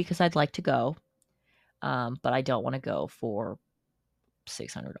sad because I'd like to go, but I don't wanna go for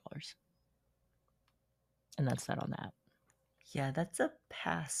 $600, and that's that on that. Yeah, that's a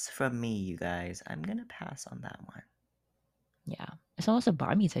pass from me, you guys. I'm gonna pass on that Yeah. If someone wants to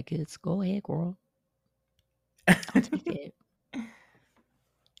buy me tickets, go ahead, girl. I'll take one. it.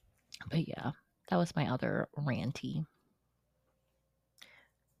 But, yeah, that was my other ranty.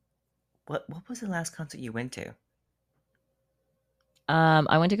 What was the last concert you went to?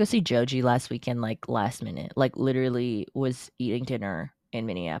 I went to go see Joji last weekend, like, last minute. Like, literally was eating dinner in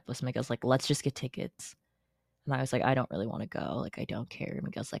Minneapolis. Miguel's like, "Let's just get tickets." And I was like, "I don't really wanna go, like, I don't care." And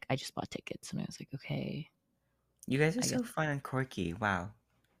Miguel's like, "I just bought tickets." And I was like, "Okay, You guys are I guess so fun and quirky. Wow.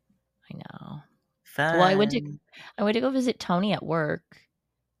 I know." Well, Fun. I went to go visit Tony at work,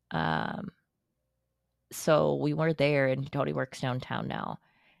 um, so we were there, and Tony works downtown now,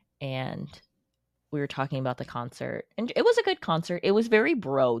 and we were talking about the concert, and it was a good concert. It was very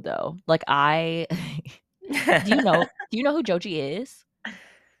bro, though. Like, I do you know who Joji is?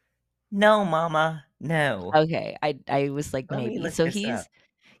 No, mama. No. Okay, I was like, Let me maybe. look So this up.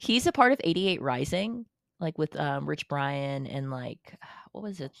 he's a part of 88 Rising, like, with, Rich Brian and, like, what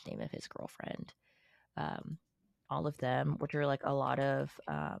was the name of his girlfriend? Um, all of them, which are, like, a lot of,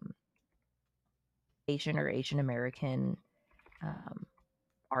 Asian or Asian American, um,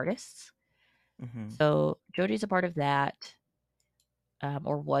 artists. Hmm. So, Joji's a part of that,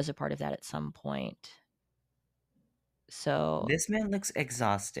 or was a part of that at some point. So, This man looks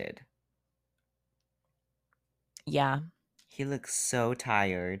exhausted. yeah, He looks so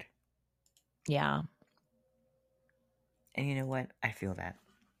tired. yeah. And you know what? I feel that.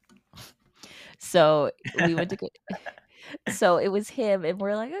 So, we went to go so it was him, and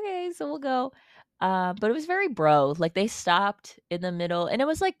we're like, "Okay, so we'll go." But it was very bro, like, they stopped in the middle, and it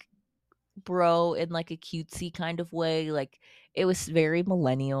was, like, bro in, like, a cutesy kind of way, like, it was very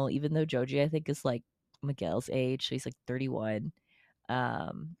millennial, even though Joji, I think, is, like, Miguel's age, so he's, like, 31,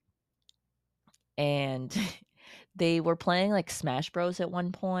 um, and they were playing, like, Smash Bros at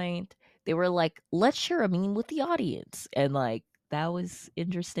one point. They were like, "Let's share a meme with the audience," and, like, that was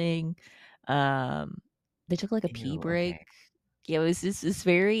interesting. Um, they took, like, a pee Ew, break. okay. Yeah, it was just this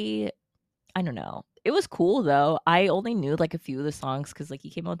very I don't know. It was cool, though. I only knew, like, a few of the songs because like,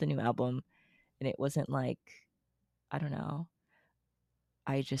 he came out with a new album, and it wasn't like I don't know.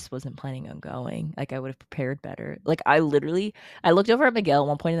 I just wasn't planning on going. Like, I would've prepared better. Like, I looked over at Miguel at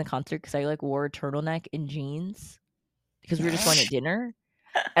one point in the concert because I, like, wore a turtleneck and jeans because we were just going to dinner,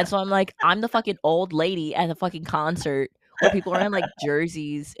 and so I'm like, I'm the fucking old lady at the fucking concert where people are in, like,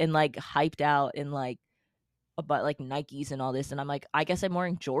 jerseys and, like, hyped out and, like, about, like, Nikes and all this, and I'm like, I guess I'm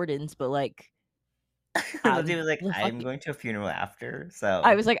wearing Jordans, but, like, I'm Latifah was like, the "I'm fucking going to a funeral after,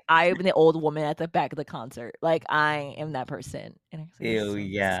 I so." was like, "I'm the old woman at the back of the concert, like, I am that person," and I was like, "That's Ew, so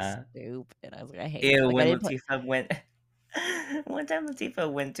yeah. stupid," I was like, "I hate it." Ew, Like, I when didn't put Latifah went one time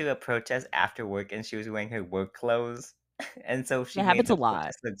Latifah went to a protest after work and she was wearing her work clothes, and so she that made happens a the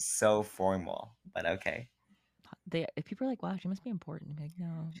lot. protest look so formal, but okay. They if people are like, "Wow, she must be important." I'm like,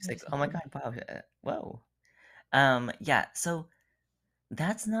 "No, She's you're like, just "Oh my important." god, wow, whoa." Yeah, so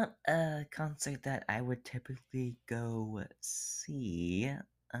that's not a concert that I would typically go see,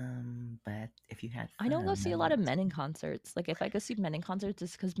 but if you had I don't go fun, see a then lot of that's men in concerts. Like, if I go see men in concerts,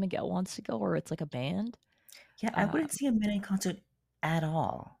 it's because Miguel wants to go or it's like a band. yeah, I Um, wouldn't see a Midnight concert at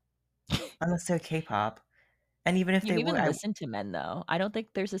all, unless they're K-pop, and even if you they were, even listen to men, though. I don't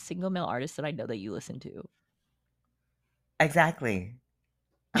think there's a single male artist that I know that you listen to. exactly.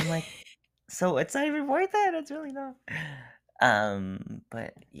 I'm like, so it's not even worth it. It's really not.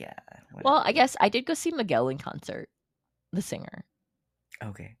 But yeah, Well, I whatever. guess I did go see Miguel in concert, the singer.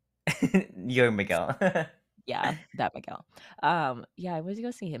 Okay, you're Miguel. Yeah, that Miguel. Yeah, I was to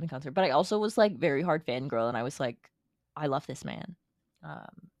go see him in concert, but I also was, like, very hard fangirl, and I was like, "I love this man."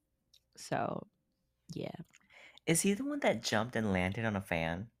 Um, so, yeah. Is he the one that jumped and landed on a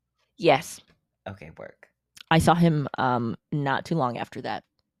fan? Yes, Okay, work. I saw him, not too long after that.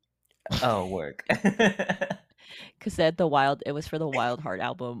 Oh, work. 'Cause it was for the Wild Heart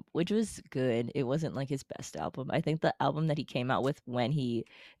album, which was good. It wasn't, like, his best album. I think the album that he came out with when he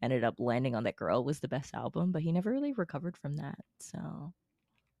ended up landing on that girl was the best album, but he never really recovered from that, so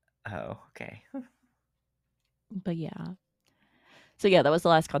Oh, okay. but yeah. So, yeah, that was the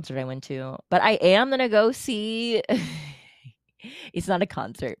last concert I went to, but I am gonna go see it's not a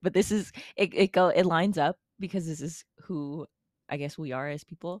concert, but it lines up because this is who I guess we are as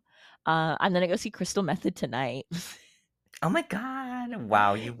people. I'm gonna go see Crystal Method tonight. Oh my god!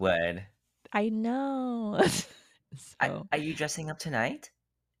 Wow, you would. I know. So Are you dressing up tonight?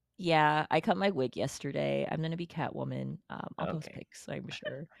 yeah, I cut my wig yesterday. I'm gonna be Catwoman. I'll post Okay. pics, I'm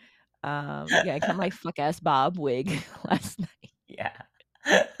sure. Yeah, I cut my fuck ass bob wig last night. Yeah.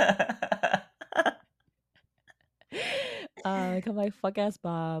 I cut my fuck ass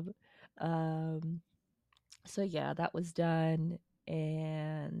bob. Um, so yeah, that was done,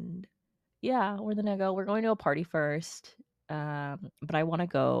 and yeah, we're going to a party first. But I wanna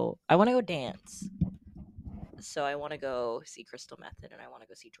go dance. So I wanna go see Crystal Method and I wanna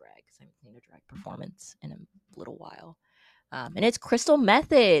go see drag because I haven't seen a drag performance in a little while. And it's Crystal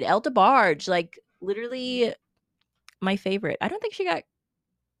Method, El DeBarge, like literally my favorite. I don't think she got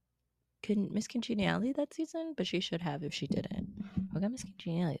Miss Congeniality that season, but she should have if she didn't. Who got Miss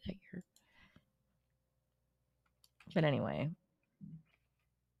Congeniality that year? But anyway,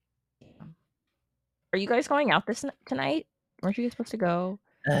 are you guys going out this tonight? Weren't you guys supposed to go?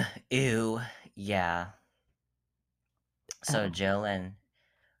 Ew. Yeah. So Oh, Jill and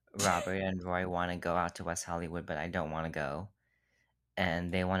Robert and Roy want to go out to West Hollywood, but I don't want to go.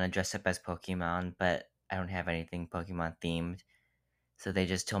 And they want to dress up as Pokemon, but I don't have anything Pokemon themed. So they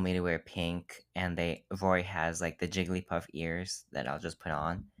just told me to wear pink, and Roy has like the Jigglypuff ears that I'll just put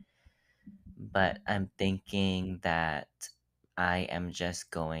on. But I'm thinking that I am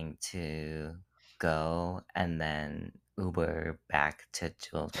just going to go and then Uber back to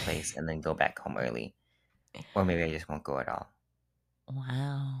Jill's place and then go back home early. Or maybe I just won't go at all.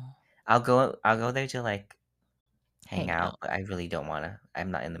 wow. I'll go there to like hang Hang out, out. but I really don't wanna.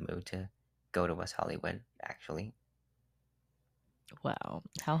 I'm not in the mood to go to West Hollywood, actually. Wow.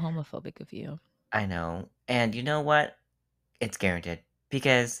 How homophobic of you. I know. And you know what? It's guaranteed.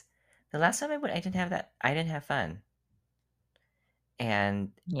 Because the last time I went, I didn't have fun.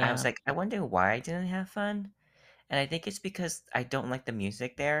 And I was Yeah. like, I wonder why I didn't have fun. And I think it's because I don't like the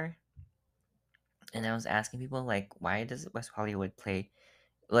music there. And I was asking people like, why does West Hollywood play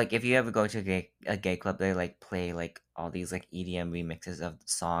like if you ever go to a gay club, they like play like all these like EDM remixes of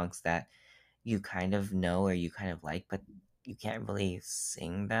songs that you kind of know or you kind of like, but you can't really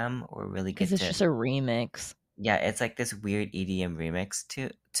sing them or really Because get it's to. just a remix. Yeah, it's like this weird EDM remix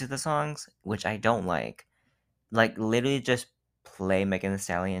to the songs, which I don't like. Like literally just play Megan Thee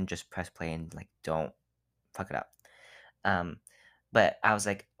Stallion, just press play and like don't fuck it up. Um, but I was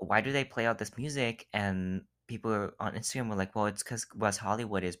like, why do they play all this music? And on Instagram were like, well, it's because West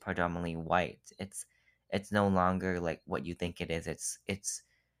Hollywood is predominantly white. It's no longer like what you think it is. It's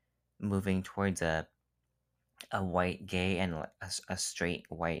moving towards a white gay and like, a straight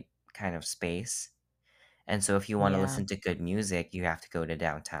white kind of space. And so if you want to Yeah. listen to good music, you have to go to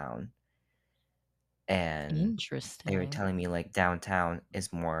downtown. And they were Interesting. telling me like downtown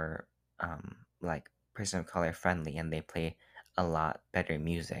is more like person of color friendly and they play a lot better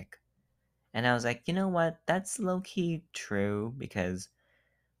music. And I was like, you know what? That's low key true because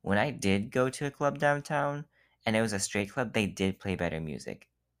when I did go to a club downtown and it was a straight club, they did play better music.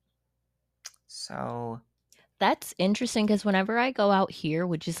 So, That's interesting because whenever I go out here,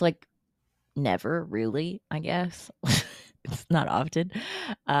 which is like never really, I guess. It's not often.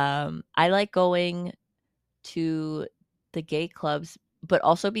 I like going to the gay clubs, but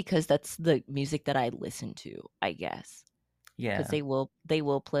also because that's the music that I listen to, I guess. Because yeah. they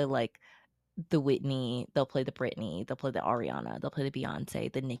will play like the Whitney, they'll play the Britney, they'll play the Ariana, they'll play the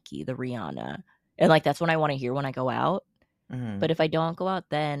Beyonce, the Nicki, the Rihanna. And like that's what I want to hear when I go out. Hmm. But if I don't go out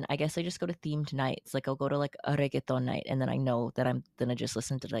then, I guess I just go to themed nights. Like I'll go to like a reggaeton night and then I know that I'm gonna just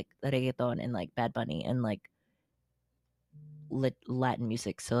listen to like the reggaeton and like Bad Bunny and like Latin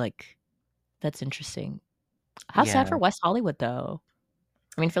music. So like that's interesting. How sad for Yeah. West Hollywood though.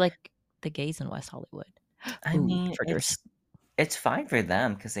 I mean for like the gays in West Hollywood. I Ooh, mean, triggers. it's fine for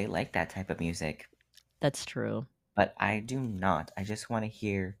them because they like that type of music, That's true. but I do not. I just want to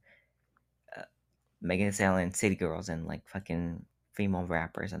hear uh, Megan Thee Stallion, City Girls, and like fucking female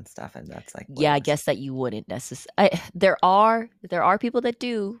rappers and stuff, and that's like what I Yeah, I listen. guess that you wouldn't necessarily. There are people that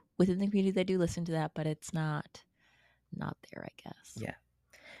do within the community that do listen to that, but it's not there. I guess. Yeah,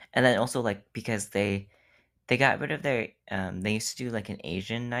 and then also like because they got rid of their they used to do like an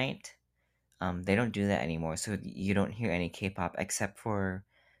Asian night. They don't do that anymore, so you don't hear any K-pop except for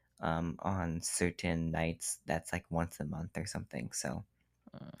on certain nights. That's like once a month or something. So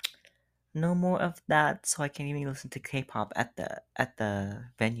Mm. no more of that. So I can't even listen to K-pop at the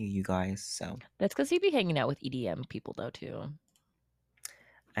venue, you guys. So That's because he'd be hanging out with EDM people though too.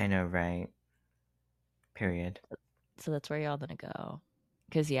 I know, right? Period. So that's where y'all gonna go.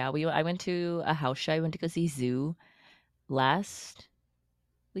 Cause yeah, we I went to a house show. I went to go see Zoo last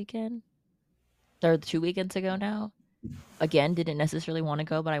weekend or 2 weekends ago now. Again, didn't necessarily want to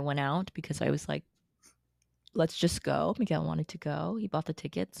go, but I went out because I was like, let's just go. Miguel wanted to go. He bought the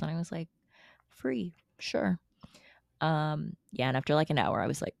tickets and I was like, free, sure. Yeah, and after like an hour, I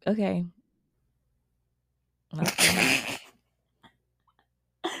was like, okay, not for me.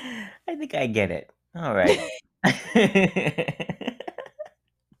 I think I get it. All right.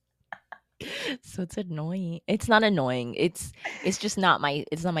 So it's annoying. It's not annoying. It's just not my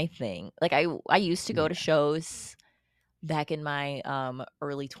it's not my thing. Like I used to go to Yeah. shows back in my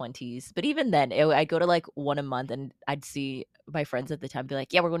early 20s, but even then I'd go to like one a month and I'd see my friends at the time be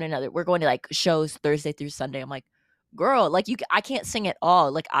like, yeah, we're going to like shows Thursday through Sunday. I'm like, girl, like I can't sing at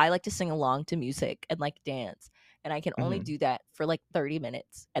all. Like I like to sing along to music and like dance, and I can only Mhm. do that for like 30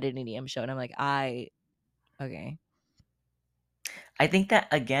 minutes at an EDM show, and I'm like, I okay. I think that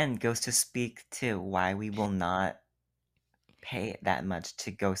again goes to speak to why we will not pay that much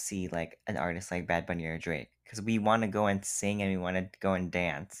to go see like an artist like Bad Bunny or Drake because we want to go and sing and we want to go and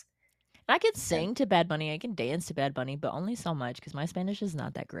dance. I can And sing to Bad Bunny, I can dance to Bad Bunny, but only so much because my Spanish is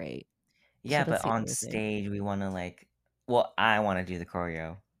not that great. So yeah, that's but the on other thing. stage we want to like, well, I want to do the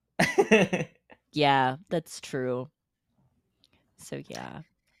choreo. Yeah, that's true. So yeah.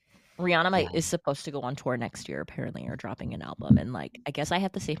 Rihanna Yeah, is supposed to go on tour next year, apparently, or dropping an album. And like, I guess I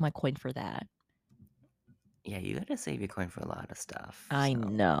have to save my coin for that. yeah, you gotta save your coin for a lot of stuff. I So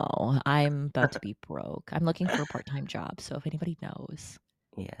know. I'm about to be broke. I'm looking for a part time job. So if anybody knows,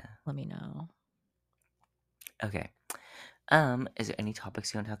 yeah, let me know. okay. Is there any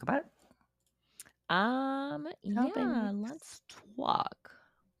topics you want to talk about? Yeah, Topics. let's talk.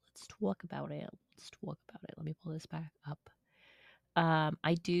 Let's talk about it. Let's talk about it. Let me pull this back up.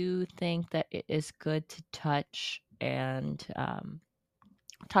 I do think that it is good to touch and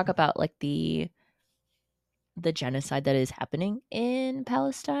talk about like the genocide that is happening in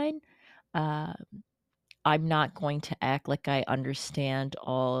Palestine. Uh, I'm not going to act like I understand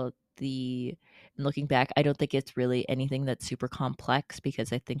all the. And looking back, I don't think it's really anything that's super complex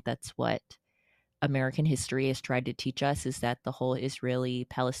because I think that's what American history has tried to teach us is that the whole Israeli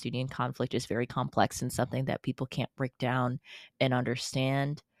Palestinian conflict is very complex and something that people can't break down and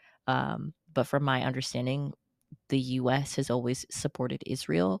understand. But from my understanding, the US has always supported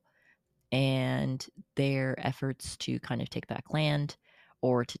Israel and their efforts to kind of take back land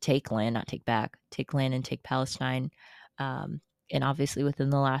or to take land, not take back, take land and take Palestine. Um, and obviously, within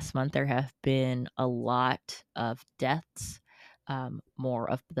the last month, there have been a lot of deaths, more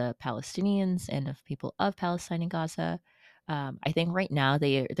of the Palestinians and of people of Palestine and Gaza. I think right now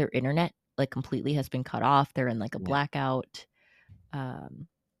their internet like completely has been cut off. They're in like a Yeah. blackout. Um,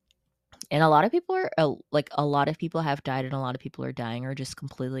 and a lot of people are like a lot of people have died and a lot of people are dying or just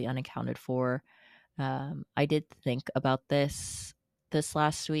completely unaccounted for. I did think about this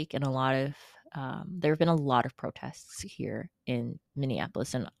last week, and a lot of there have been a lot of protests here in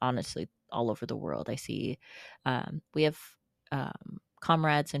Minneapolis, and honestly, all over the world. I see we have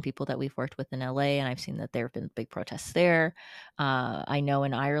comrades and people that we've worked with in LA, and I've seen that there have been big protests there. I know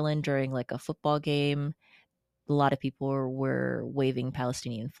in Ireland during like a football game, a lot of people were waving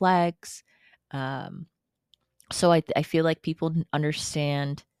Palestinian flags. Um, so I feel like people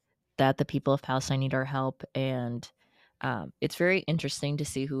understand that the people of Palestine need our help, and it's very interesting to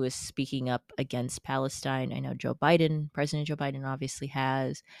see who is speaking up against Palestine. I know President Joe Biden, obviously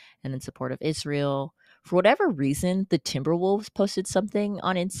has, and in support of Israel. For whatever reason, the Timberwolves posted something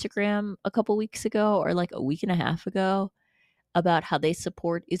on Instagram a couple weeks ago, or like a week and a half ago, about how they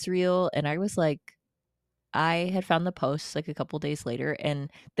support Israel, and I was like, I had found the post like a couple days later, and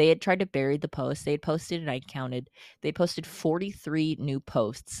they had tried to bury the post. They had posted, and I counted, they posted 43 new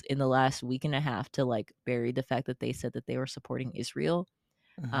posts in the last week and a half to like bury the fact that they said that they were supporting Israel,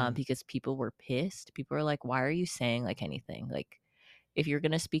 Mm-hmm. because people were pissed. People are like, why are you saying like anything? Like, if you're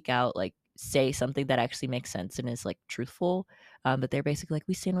going to speak out, like, say something that actually makes sense and is like truthful. But they're basically like,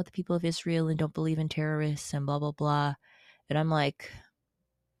 we stand with the people of Israel and don't believe in terrorists and blah, blah, blah. And I'm like,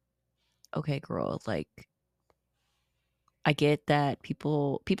 okay, girl, like, I get that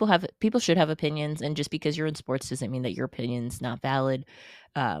people should have opinions, and just because you're in sports doesn't mean that your opinion's not valid.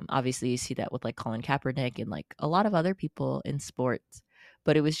 Obviously, you see that with like Colin Kaepernick and like a lot of other people in sports,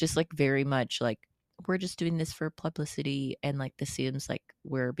 but it was just like very much like, we're just doing this for publicity, and like this seems like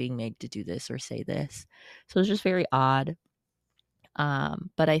we're being made to do this or say this, so it's just very odd.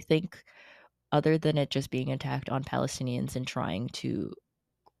 But I think other than it just being attacked on Palestinians and trying to,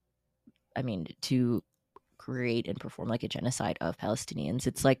 I mean, to create and perform like a genocide of Palestinians.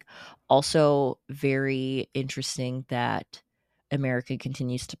 It's like also very interesting that America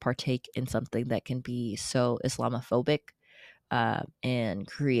continues to partake in something that can be so Islamophobic, and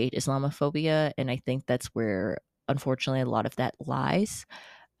create Islamophobia. And I think that's where, unfortunately, a lot of that lies.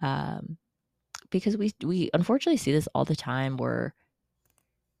 Um, because we unfortunately see this all the time, where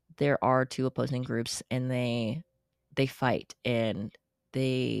there are two opposing groups, and they fight, and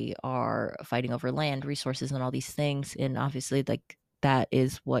they are fighting over land resources and all these things, and obviously like that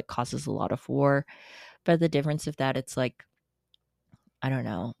is what causes a lot of war. But the difference of that, it's like, I don't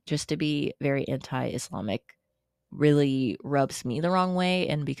know, just to be very anti-Islamic really rubs me the wrong way.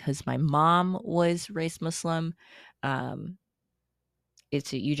 And because my mom was raised Muslim, um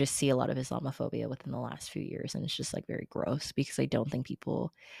it's, you just see a lot of Islamophobia within the last few years, and it's just like very gross, because I don't think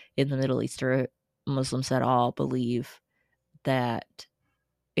people in the Middle East or Muslims at all believe that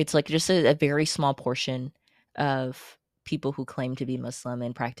it's like just a very small portion of people who claim to be Muslim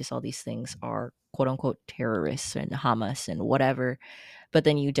and practice all these things are quote unquote terrorists and Hamas and whatever. But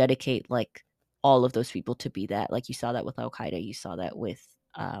then you dedicate like all of those people to be that. Like you saw that with Al Qaeda, you saw that with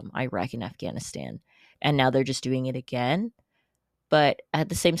Iraq and Afghanistan, and now they're just doing it again. But at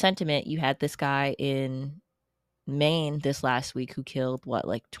the same sentiment, you had this guy in Maine this last week who killed what,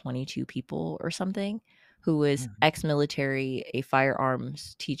 like 22 people or something, who was Mm-hmm. ex-military, a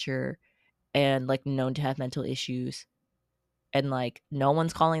firearms teacher, and like known to have mental issues. And like no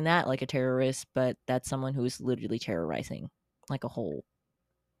one's calling that like a terrorist, but that's someone who is literally terrorizing like a whole,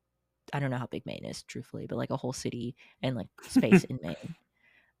 I don't know how big Maine is truthfully, but like a whole city and like space in Maine.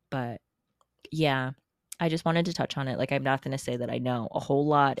 But yeah, I just wanted to touch on it. Like, I'm not going to say that I know a whole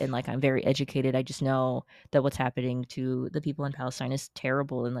lot and like I'm very educated. I just know that what's happening to the people in Palestine is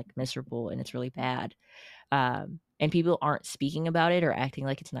terrible and like miserable, and it's really bad. And people aren't speaking about it or acting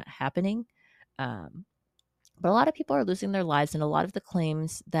like it's not happening. Um, but a lot of people are losing their lives, and a lot of the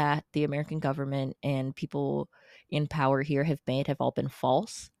claims that the American government and people in power here have made have all been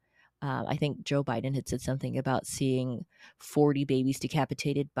false. I think Joe Biden had said something about seeing 40 babies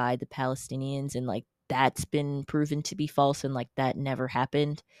decapitated by the Palestinians, and like that's been proven to be false, and like that never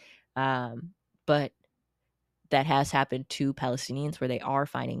happened. But that has happened to Palestinians, where they are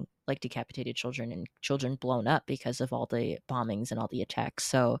finding like decapitated children and children blown up because of all the bombings and all the attacks.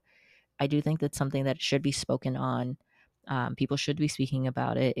 So I do think that's something that should be spoken on. People should be speaking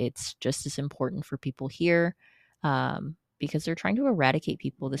about it. It's just as important for people here, because they're trying to eradicate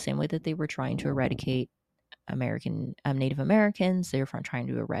people the same way that they were trying to eradicate Native Americans. They're trying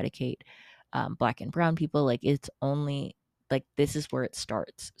to eradicate Black and Brown people. Like, it's only like this is where it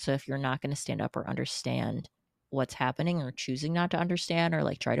starts. So if you're not going to stand up or understand what's happening, or choosing not to understand or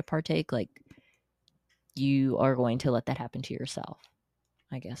like try to partake, like you are going to let that happen to yourself,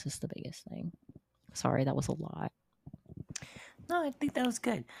 I guess, is the biggest thing. Sorry, that was a lot. No, I think that was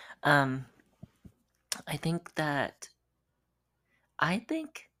good. Um, I think that I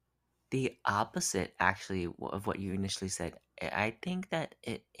think the opposite actually of what you initially said. I think that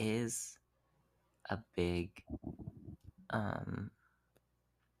it is a big um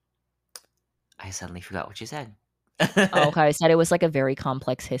I suddenly forgot what you said. Oh, okay, I said it was, like, a very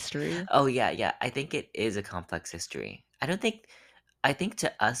complex history. Oh, yeah, yeah. I think it is a complex history. I think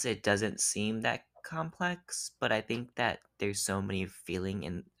to us it doesn't seem that complex, but I think that there's so many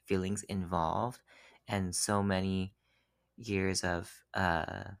feelings involved and so many years of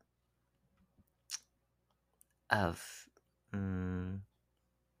mm,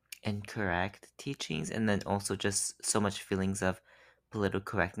 incorrect teachings, and then also just so much feelings of political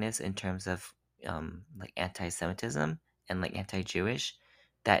correctness in terms of like anti-Semitism and like anti-Jewish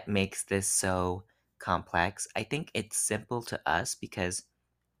that makes this so complex. I think it's simple to us because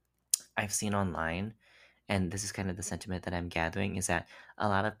I've seen online, and this is kind of the sentiment that I'm gathering, is that a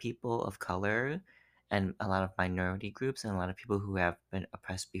lot of people of color and a lot of minority groups and a lot of people who have been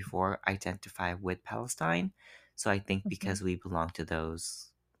oppressed before identify with Palestine. So I think Mhm. because we belong to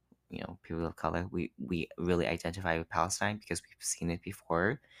those, people of color, we really identify with Palestine because we've seen it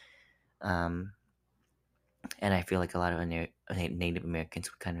before. Um, and I feel like a lot of Native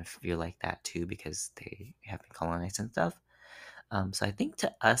Americans would kind of feel like that too because they have been colonized and stuff. So I think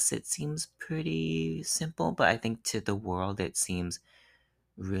to us it seems pretty simple, but I think to the world it seems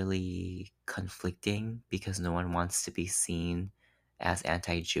really conflicting because no one wants to be seen as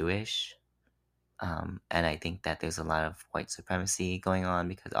anti-Jewish. And I think that there's a lot of white supremacy going on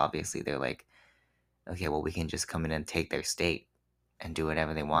because obviously they're like, okay, well, we can just come in and take their state and do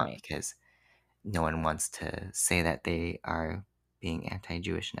whatever they want Right. because no one wants to say that they are being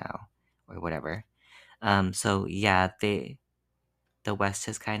anti-Jewish now or whatever. So yeah, the West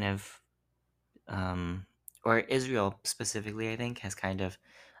has kind of or Israel specifically, I think, has kind of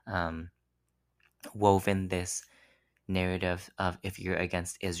um, woven this narrative of if you're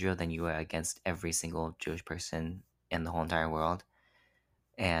against Israel, then you are against every single Jewish person in the whole entire world,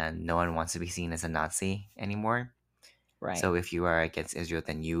 and no one wants to be seen as a Nazi anymore. Right. So if you are against Israel,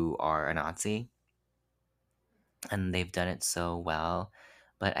 then you are a Nazi, and they've done it so well.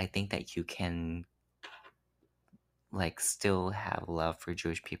 But I think that you can like still have love for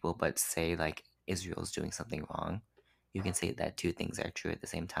Jewish people, but say like Israel's doing something wrong. You can say that two things are true at the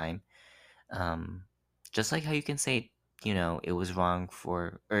same time. Um, just like how you can say, it was wrong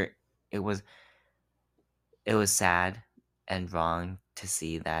or it was it was sad and wrong to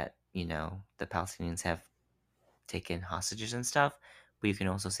see that, the Palestinians have taken hostages and stuff. But you can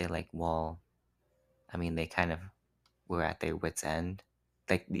also say like, well, I mean, they kind of were at their wits' end.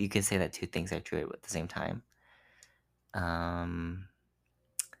 Like you can say that two things are true at the same time. Um,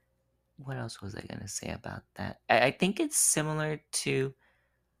 what else was I gonna say about that? I think it's similar to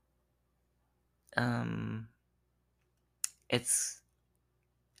um, it's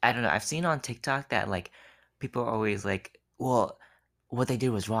I don't know. I've seen on TikTok that like people are always like, well, what they did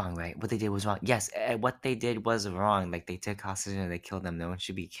was wrong, right? What they did was wrong. Yes, what they did was wrong. Like they took hostages and they killed them. No one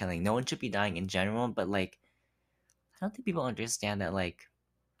should be killing. No one should be dying in general. But like, I don't think people understand that. Like,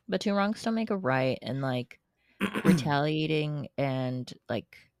 But two wrongs don't make a right, and, like, retaliating and,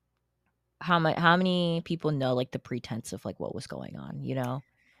 like, how many people know, like, the pretense of, like, what was going on, you know?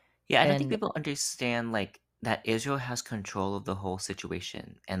 yeah, I don't think And people understand like that Israel has control of the whole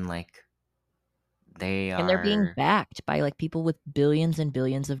situation, and like they and they're being are, backed by, like, people with billions and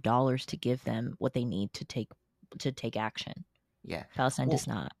billions of dollars to give them what they need to take action. yeah. Palestine does Well,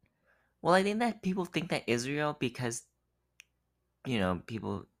 not. well, I think that people think that Israel because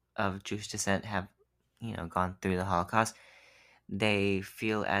people of Jewish descent have gone through the Holocaust. They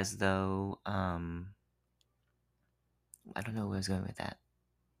feel as though I don't know where I was going with that.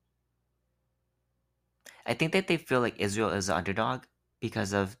 I think that they feel like Israel is the underdog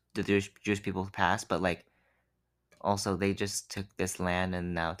because of the Jewish people's past, but like also they just took this land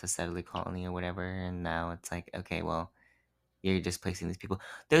and now it's a settler colony or whatever, and now it's like okay, well you're displacing these people.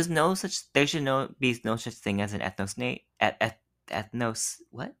 There should be no such thing as an ethnostate ethno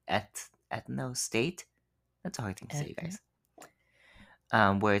state. That's a hard thing to say, you Ethnic. guys.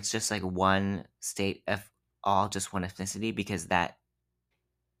 Where it's just like one state of all just one ethnicity because that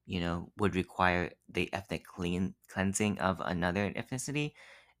would require the ethnic cleansing of another ethnicity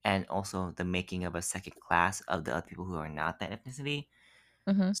and also the making of a second class of the other people who are not that ethnicity.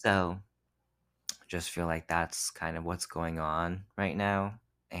 Mhm. So just feel like that's kind of what's going on right now,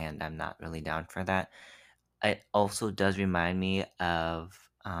 and I'm not really down for that. It also does remind me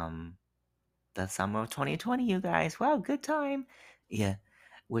of the summer of 2020, you guys. Wow, good time. Yeah,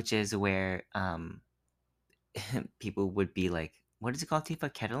 which is where people would be like, what is it called,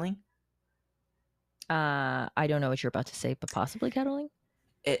 Tifa? Kettling? I don't know what you're about to say, but possibly kettling?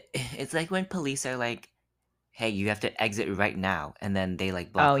 It's like when police are like, "Hey, you have to exit right now," and then they like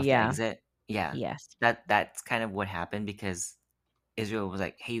Oh, block off the yeah. exit. Yeah, Yes. that's kind of what happened because Israel was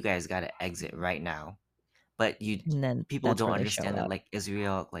like, "Hey, you guys got to exit right now." But And then people that's don't where they show understand that up. like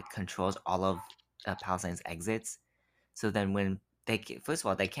Israel like controls all of Palestine's exits. So then when first of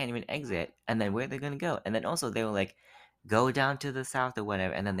all they can't even exit, and then where are they gonna go? And then also they were like, go down to the south or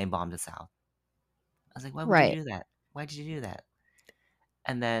whatever, and then they bombed the south. I was like, why would you Right. do that? Why did you do that?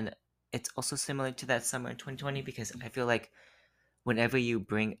 And then it's also similar to that summer in 2020 because I feel like whenever you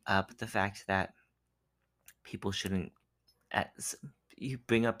bring up the fact that people shouldn't, as you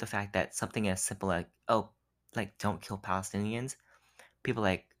bring up the fact that something as simple like, oh, like don't kill Palestinians, people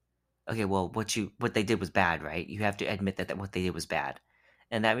like, okay, well, what they did was bad, right? You have to admit that what they did was bad,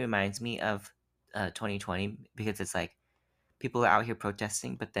 and that reminds me of 2020 because it's like people are out here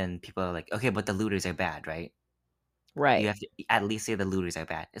protesting, but then people are like, okay, but the looters are bad, right? You Right. have to at least say the looters are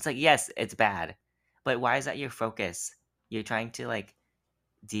bad. It's like, yes, it's bad, but why is that your focus? You're trying to like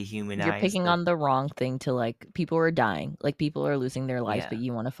You're dehumanize picking the on the wrong thing to like people are dying. Like people are losing their lives, but yeah.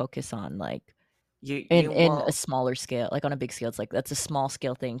 you want to focus on like You in a well, smaller scale. Like on a big scale, it's like that's a small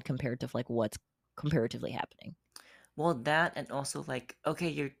scale thing compared to like what's comparatively happening. that and also like, okay,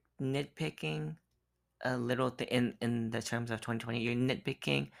 you're nitpicking a little thing in the terms of 2020. You're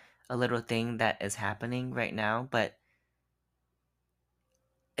nitpicking a little thing that is happening right now, but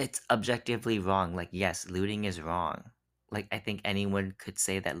it's objectively wrong. Like, yes, looting is wrong. Like, I think anyone could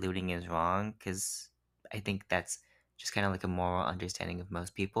say that looting is wrong because I think that's just kind of like a moral understanding of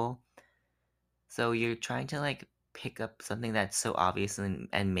most people. So you're trying to like pick up something that's so obvious and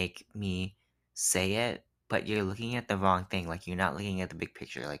make me say it, but you're looking at the wrong thing. Like, you're not looking at the big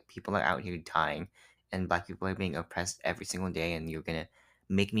picture. Like, people are out here dying, and black people are being oppressed every single day, and you're gonna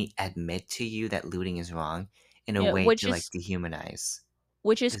make me admit to you that looting is wrong in a Yeah, way to like dehumanize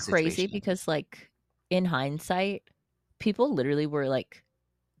which is the crazy situation. because like in hindsight, people literally were like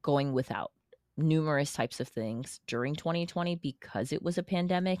going without numerous types of things during 2020 because it was a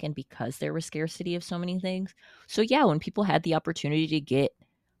pandemic and because there was scarcity of so many things. So yeah, when people had the opportunity to get,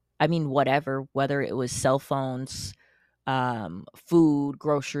 I mean, whatever, whether it was cell phones, food,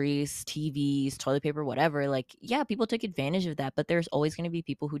 groceries, TVs, toilet paper, whatever, like, yeah, people took advantage of that. But there's always going to be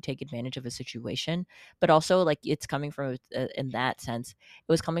people who take advantage of a situation. But also, like, it's coming from, in that sense,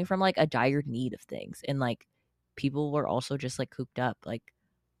 it was coming from like a dire need of things. And like, people were also just like cooped up. Like,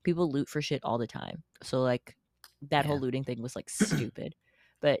 people loot for shit all the time. So, like, that whole Yeah, looting thing was like stupid.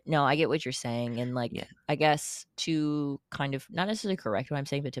 But no, I get what you're saying. And yeah, like, I guess to kind of not necessarily correct what I'm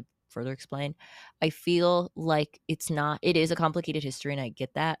saying, but to further explain, I feel like it is a complicated history and I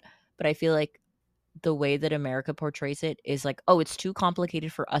get that, but I feel like the way that America portrays it is like, oh, it's too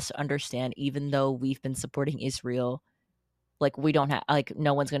complicated for us to understand, even though we've been supporting Israel. Like, we don't have, like,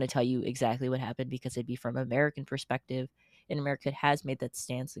 no one's going to tell you exactly what happened because it'd be from American perspective. And America has made that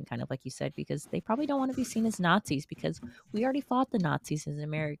stance, and kind of like you said, because they probably don't want to be seen as Nazis because we already fought the Nazis as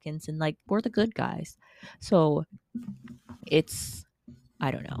Americans and like we're the good guys. So it's,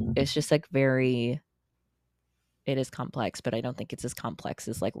 I don't know. It's just like very, it is complex, but I don't think it's as complex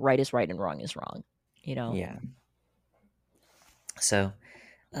as like right is right and wrong is wrong. You know? yeah. So,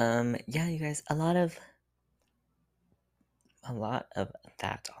 yeah, you guys, a lot of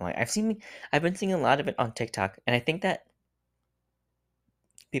that online. I've been seeing a lot of it on TikTok, and I think that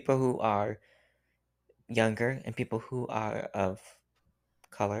people who are younger and people who are of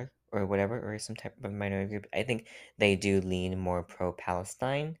color or whatever, or some type of minority group, I think they do lean more pro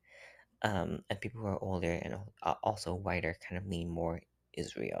Palestine. And people who are older and also whiter kind of lean more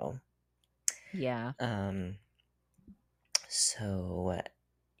Israel. Yeah. Um, so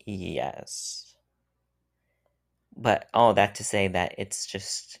yes, but all that to say that it's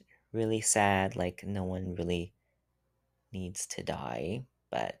just really sad. Like no one really needs to die,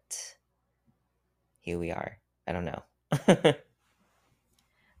 but here we are. I don't know.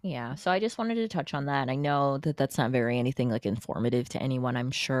 Yeah. So I just wanted to touch on that. And I know that that's not very anything like informative to anyone,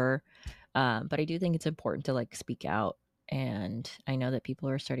 I'm sure. But I do think it's important to like speak out. And I know that people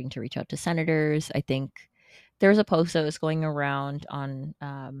are starting to reach out to senators. I think there's a post that was going around on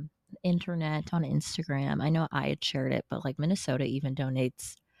internet, on Instagram. I know I had shared it, but like Minnesota even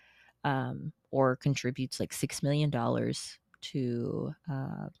donates or contributes like $6 million to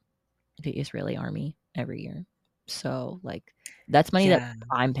the Israeli army every year. So like that's money that Yeah.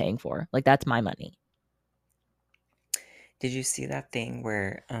 I'm paying for. Like that's my money. Did you see that thing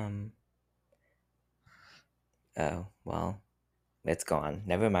where oh, well, it's gone.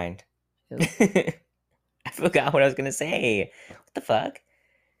 Never mind. Who? I forgot what I was gonna say. What the fuck?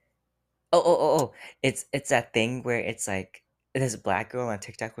 Oh. It's that thing where it's like this black girl on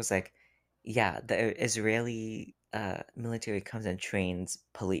TikTok was like, yeah, the Israeli military comes and trains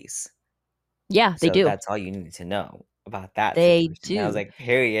police. Yeah, they So do. that's all you need to know. about that They situation. I was do. like,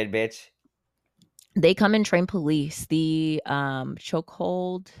 period, bitch. They come and train police. The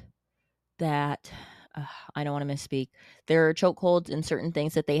chokehold that I don't want to misspeak. There are chokeholds and certain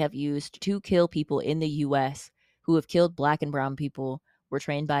things that they have used to kill people in the U.S. who have killed black and brown people were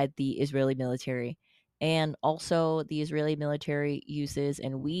trained by the Israeli military. And also, the Israeli military uses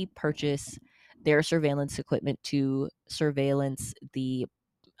and we purchase their surveillance equipment to surveillance the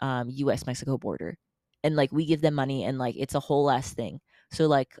US Mexico border. And like we give them money and like it's a whole ass thing. So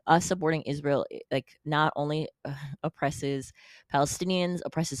like us supporting Israel like not only oppresses Palestinians,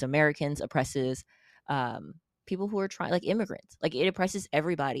 oppresses Americans, oppresses people who are trying like immigrants. Like it oppresses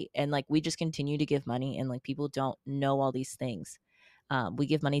everybody and like we just continue to give money and like people don't know all these things. We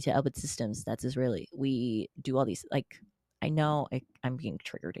give money to Elbit Systems, that's Israeli. We do all these like I know I'm being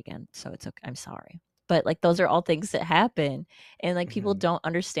triggered again, so it's okay. I'm sorry. But like those are all things that happen and like people Hmm. don't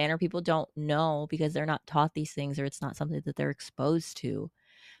understand or people don't know because they're not taught these things or it's not something that they're exposed to.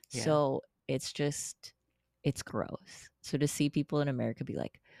 Yeah. So it's just it's gross. So to see people in America be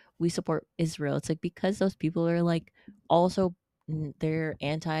like, we support Israel, it's like because those people are like also they're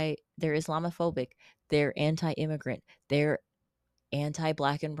Islamophobic, they're anti-immigrant, they're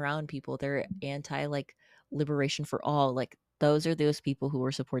anti-black and brown people, they're anti like liberation for all. Like those are those people who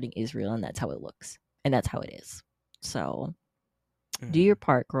are supporting Israel and that's how it looks. And that's how it is. So do your Hmm.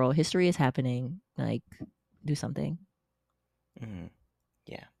 part, girl. History is happening. Like do something. Hmm.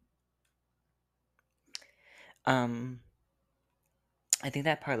 Yeah. Um, I think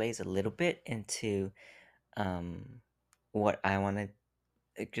that parlays a little bit into um what I want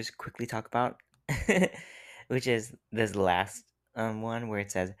to just quickly talk about, which is this last one where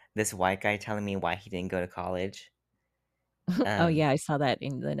it says this white guy telling me why he didn't go to college. Oh Um, yeah, I saw that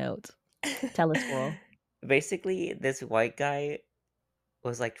in the notes. Tell us, girl. basically, this white guy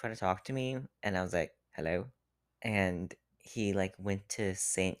was like trying to talk to me, and I was like, "Hello," and he like went to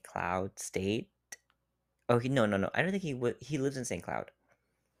St. Cloud State. Oh, no. I don't think he would. He lives in St. Cloud,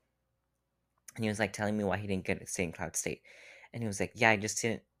 and he was like telling me why he didn't get to St. Cloud State, and he was like, "Yeah, I just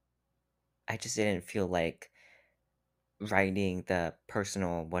didn't feel like writing the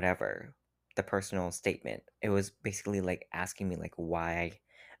personal whatever, the personal statement." It was basically like asking me like why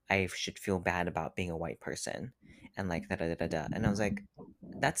I should feel bad about being a white person, and like da da da da da. And I was like,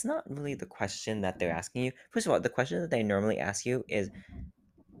 that's not really the question that they're asking you. First of all, the question that they normally ask you is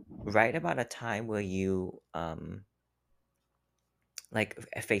write about a time where you like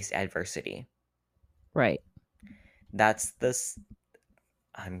faced adversity. Right. That's this.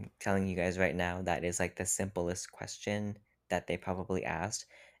 I'm telling you guys right now, that is like the simplest question that they probably asked.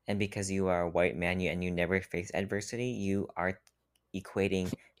 And because you are a white man, and you never face adversity, you are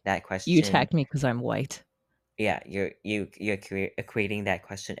equating that You question. attacked me because I'm white. Yeah, equating that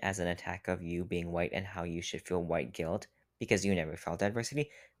question as an attack of you being white and how you should feel white guilt because you never felt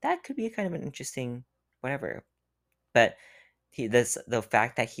adversity. That could be kind of an interesting whatever. But the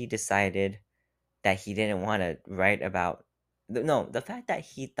fact that he decided that he didn't want to write about no, the fact that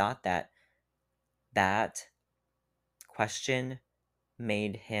he thought that that question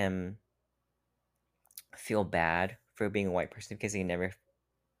made him feel bad for being a white person because he never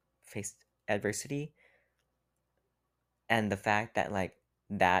faced adversity, and the fact that like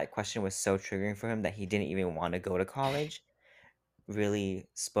that question was so triggering for him that he didn't even want to go to college really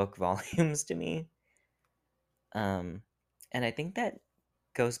spoke volumes to me. um and I think that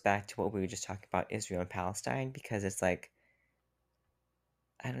goes back to what we were just talking about, Israel and Palestine, because it's like,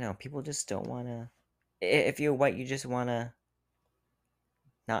 I don't know, people just don't want to, if you're white, you just want to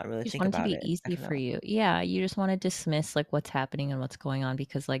not really You just think want it to about be it. I easy don't for know. you. Yeah, you just want to dismiss like what's happening and what's going on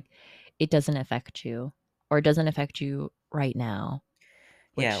because like it doesn't affect you or it doesn't affect you right now,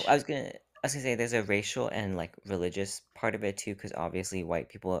 Yeah, which I was gonna say there's a racial and like religious part of it too, because obviously white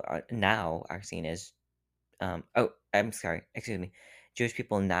people are now are seen as oh, I'm sorry, excuse me. Jewish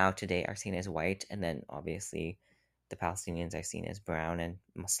people now today are seen as white, and then obviously the Palestinians are seen as brown and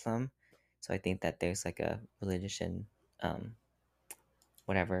Muslim. So I think that there's like a religious and um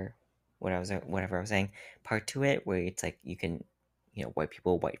whatever whatever I was saying part to it, where it's like you can, white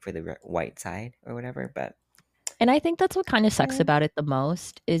people white for the white side or whatever. But and I think that's what kind of sucks yeah, about it the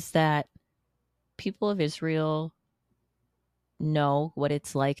most is that people of Israel know what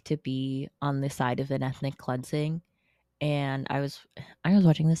it's like to be on the side of an ethnic cleansing. And I was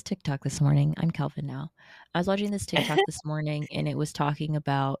watching this TikTok this morning. I'm Calvin now. I was watching this TikTok this morning and it was talking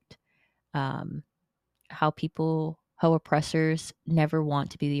about um how oppressors never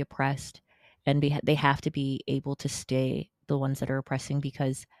want to be the oppressed and they have to be able to stay the ones that are oppressing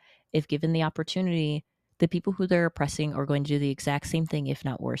because if given the opportunity, the people who they're oppressing are going to do the exact same thing if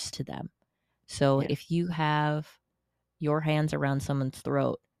not worse to them. So yeah, if you have your hands around someone's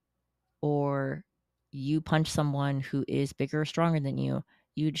throat, or you punch someone who is bigger or stronger than you,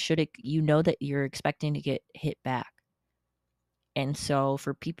 you know that you're expecting to get hit back. And so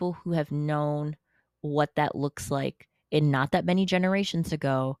for people who have known what that looks like in not that many generations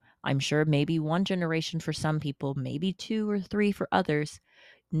ago, I'm sure maybe one generation for some people, maybe two or three for others,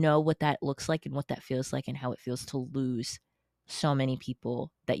 know what that looks like and what that feels like and how it feels to lose so many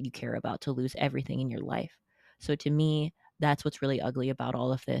people that you care about, to lose everything in your life. So to me, that's what's really ugly about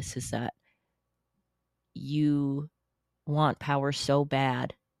all of this, is that you want power so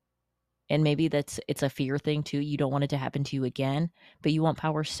bad, and maybe it's a fear thing too. You don't want it to happen to you again, but you want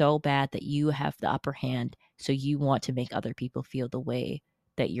power so bad that you have the upper hand. So you want to make other people feel the way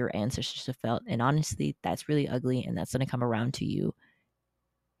that your ancestors have felt. And honestly, that's really ugly, and that's going to come around to you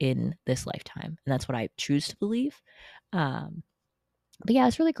in this lifetime. And that's what I choose to believe. Um, but yeah,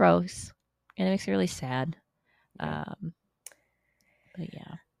 it's really gross, and it makes me really sad. Yeah. Um, but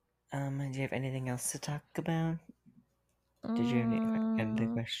yeah. Do you have anything else to talk about? Did you have any other Um,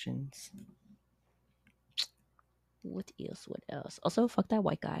 questions? what else? What else? Also, fuck that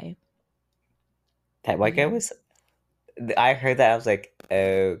white guy. That But white guy yeah, was. I heard that. I was like,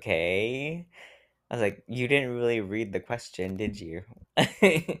 okay. I was like, you didn't really read the question, did you?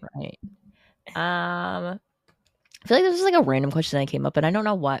 right. I feel like this was like a random question that came up, and I don't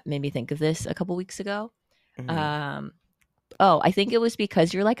know what made me think of this a couple weeks ago. Mhm. Um, oh, I think it was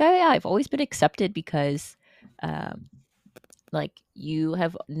because you're like, oh yeah, I've always been accepted because, um, like you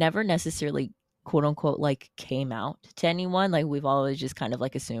have never necessarily quote unquote like came out to anyone. Like we've always just kind of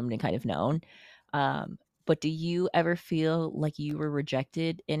like assumed and kind of known. But do you ever feel like you were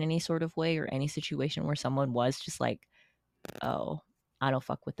rejected in any sort of way or any situation where someone was just like, oh, I don't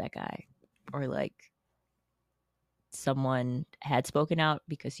fuck with that guy, or like someone had spoken out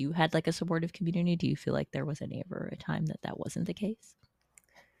because you had like a supportive community? Do you feel like there was any ever a time that that wasn't the case?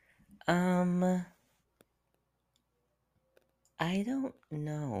 Um, I don't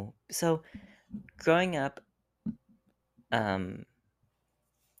know. So growing up, um,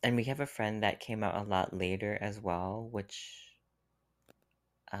 and we have a friend that came out a lot later as well, which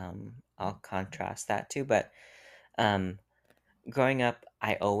I'll contrast that to. But um, growing up,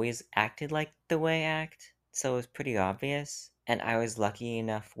 I always acted like the way I act, so it was pretty obvious, and I was lucky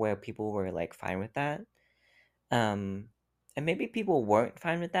enough where people were like fine with that. Um, and maybe people weren't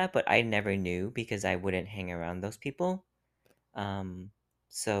fine with that, but I never knew because I wouldn't hang around those people. Um,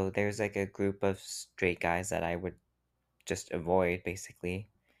 so there's like a group of straight guys that I would just avoid basically.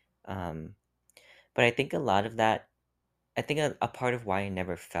 Um, but I think a lot of that, I think a part of why I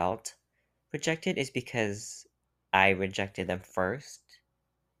never felt rejected is because I rejected them first.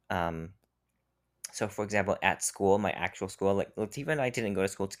 Um, so for example, at school, my actual school, like Latifah and I didn't go to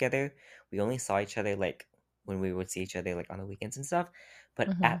school together. We only saw each other like when we would see each other like on the weekends and stuff. But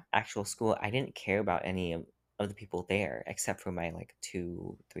Mm-hmm. at actual school, I didn't care about any of the people there except for my like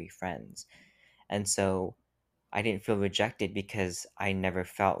two, three friends. And so I didn't feel rejected because I never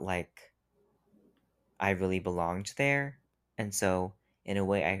felt like I really belonged there. And so in a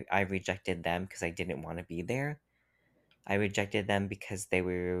way I rejected them because I didn't want to be there. I rejected them because they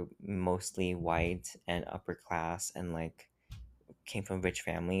were mostly white and upper class and like came from rich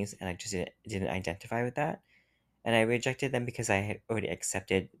families, and I just didn't identify with that. And I rejected them because I had already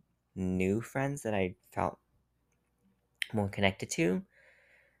accepted new friends that I felt more connected to.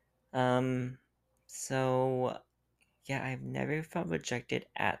 Um, so yeah, I've never felt rejected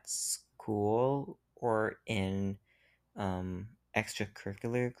at school or in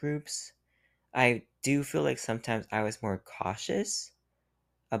extracurricular groups. I do feel like sometimes I was more cautious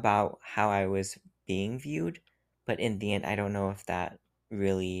about how I was being viewed, but in the end, I don't know if that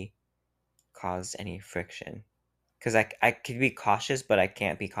really caused any friction. Because I could be cautious, but I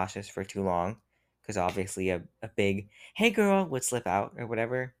can't be cautious for too long. Because obviously, a big, hey girl, would slip out or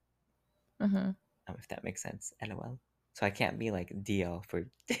whatever. Mm-hmm. If that makes sense. LOL. So I can't be like DL for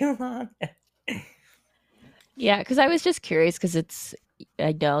too long. Yeah, because I was just curious because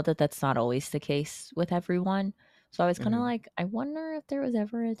I know that that's not always the case with everyone. So I was kind of Mhm. like, I wonder if there was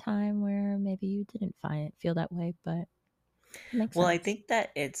ever a time where maybe you didn't feel that way, but it makes Well, I sense. think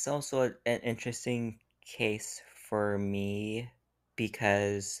that it's also an interesting case for me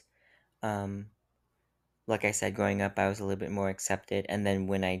because, um, like I said, growing up, I was a little bit more accepted. And then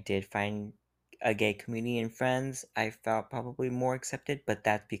when I did find a gay community and friends, I felt probably more accepted. But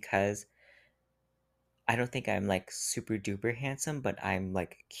that's because I don't think I'm like super duper handsome, but I'm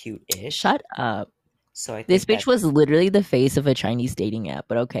like cute ish. Shut up. So I This think bitch was that's literally the face of a Chinese dating app,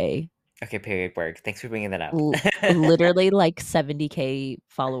 but okay. okay, period work. Thanks for bringing that up. Literally like 70K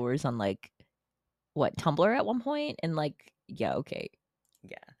followers on like what, Tumblr at one point? And like, yeah, okay,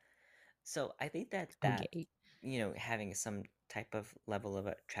 Yeah. So I think that okay. having some type of level of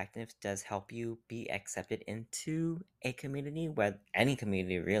attractiveness does help you be accepted into a community, where any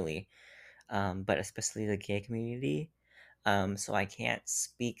community really, but especially the gay community. So I can't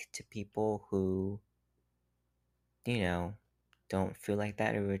speak to people who you know don't feel like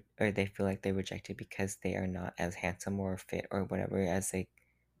that, or they feel like they're rejected because they are not as handsome or fit or whatever as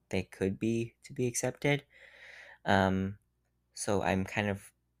they could be to be accepted. Um, so I'm kind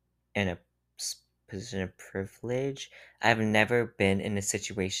of in a position of privilege. I've never been in a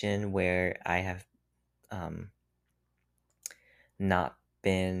situation where I have um, not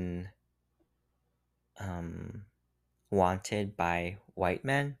been um, wanted by white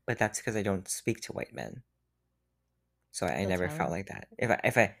men, but that's because I don't speak to white men. So I That's never felt valid. like that.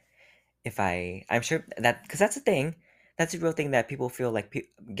 I'm sure that because that's a thing. That's a real thing that people feel like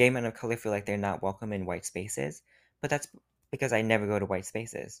gay men of color feel like they're not welcome in white spaces. But that's because I never go to white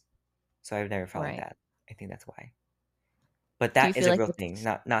spaces, so I've never felt like Right. that. I think that's why. But Do you that is feel a like real thing. it's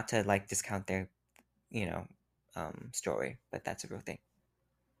Not to like discount their you know story, but that's a real thing.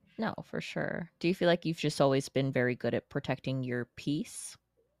 no, for sure. Do you feel like you've just always been very good at protecting your peace,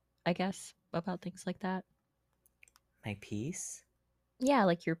 I guess, about things like that? My piece. Yeah,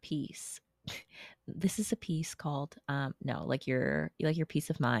 like your peace. This is a piece called no, like your peace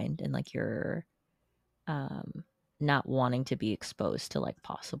of mind and like your um not wanting to be exposed to like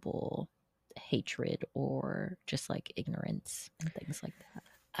possible hatred or just like ignorance and things like that.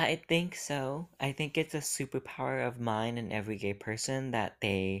 I think so. I think it's a superpower of mine and every gay person that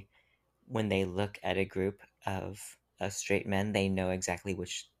when they look at a group of straight men, they know exactly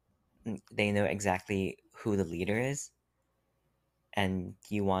who the leader is, and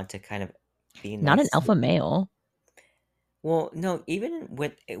you want to kind of be Not an nice. alpha male. Well, no, even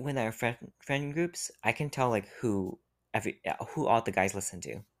when our friend groups, I can tell like who all the guys listen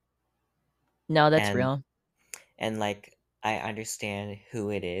to, No, that's and real. like I understand who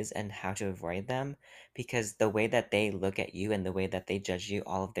it is and how to avoid them because the way that they look at you and the way that they judge you,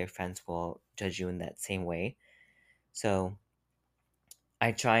 all of their friends will judge you in that same way. So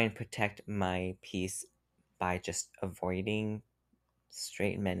I try and protect my peace by just avoiding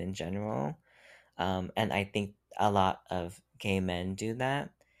straight men in general. And I think a lot of gay men do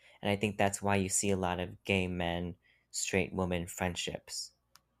that. And I think that's why you see a lot of gay men, straight woman friendships.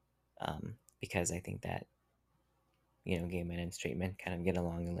 Because I think that, gay men and straight men kind of get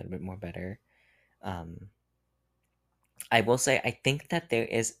along a little bit more better. Um, I will say, I think that there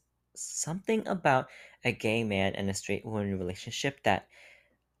is something about a gay man and a straight woman relationship that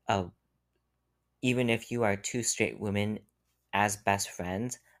uh, even if you are two straight women as best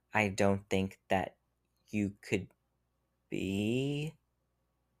friends, I don't think that you could be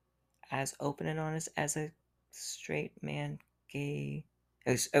as open and honest as a straight man, gay,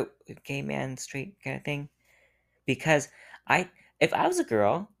 gay man, straight kind of thing. Because I, if I was a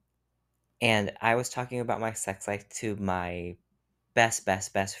girl and I was talking about my sex life to my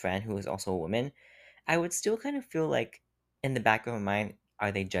best friend who was also a woman, I would still kind of feel like in the back of my mind,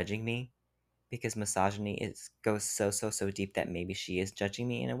 are they judging me? Because misogyny goes so deep that maybe she is judging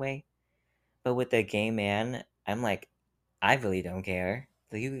me in a way. But with a gay man, I'm like, I really don't care.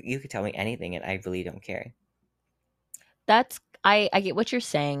 Like, you could tell me anything, and I really don't care. That's I get what you're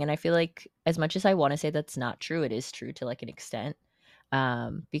saying, and I feel like as much as I want to say that's not true, it is true to like an extent.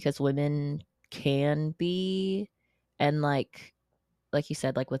 Because women can be, and like you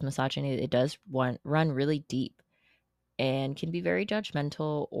said, like with misogyny, it does run really deep and can be very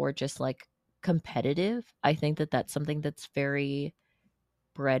judgmental or just like competitive. I think that that's something that's very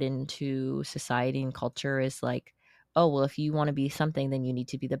bred into society and culture is like, oh, well, if you want to be something, then you need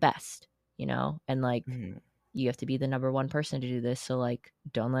to be the best, and like Mhm. you have to be the number one person to do this. So, like,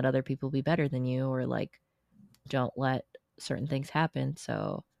 don't let other people be better than you or like don't let certain things happen.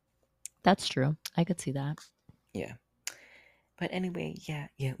 So, that's true. I could see that. Yeah. But anyway, yeah.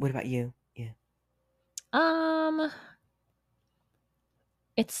 What about you? Yeah. Um,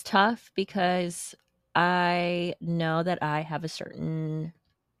 it's tough because I know that I have a certain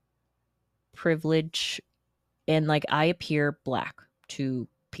privilege and like I appear black to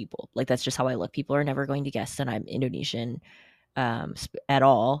people. Like that's just how I look. People are never going to guess that I'm Indonesian at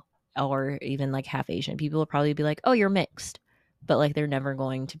all or even like half Asian. People will probably be like, "Oh, you're mixed." But like they're never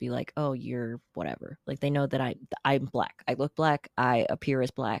going to be like, "Oh, you're whatever." Like they know that I'm black. I look black. I appear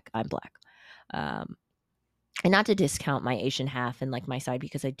as black. I'm black. Um and not to discount my Asian half and like my side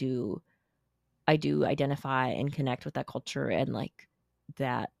because I do identify and connect with that culture and like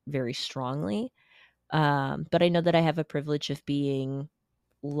that very strongly. But I know that I have a privilege of being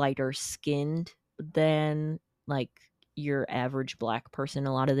lighter skinned than like your average black person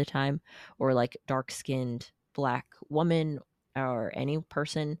a lot of the time, or like dark skinned black woman or any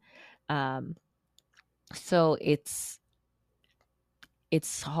person. Um, so it's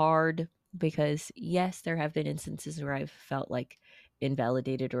hard because yes, there have been instances where I've felt like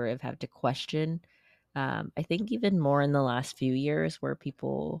invalidated or I've had to question. I think even more in the last few years where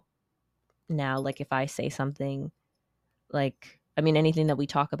people now, like if I say something like, I mean, anything that we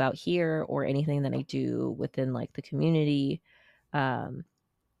talk about here or anything that I do within like the community, um,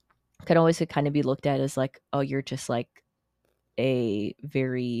 could always kind of be looked at as like, oh, you're just like a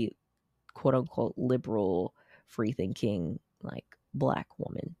very quote unquote liberal, free thinking, like black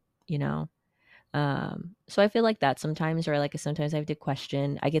woman, you know? So I feel like that sometimes, or like sometimes I have to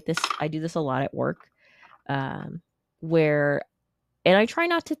question. I do this a lot at work, um, where, and I try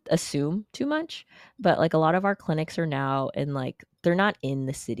not to assume too much, but like a lot of our clinics are now in like, they're not in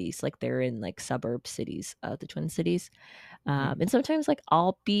the cities, like they're in like suburb cities, the Twin Cities. Hmm. And sometimes like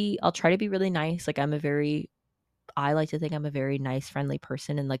I'll try to be really nice. Like I like to think I'm a very nice, friendly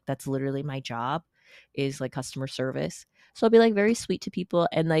person, and like that's literally my job is like customer service. So I'll be like very sweet to people,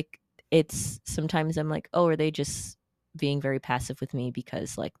 and like it's sometimes I'm like, oh, are they just being very passive with me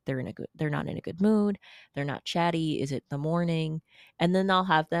because like they're not in a good mood, they're not chatty, is it the morning? And then I'll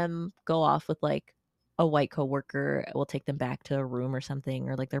have them go off with like a white coworker, will take them back to a room or something,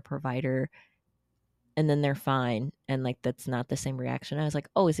 or like their provider, and then they're fine, and like that's not the same reaction. I was like,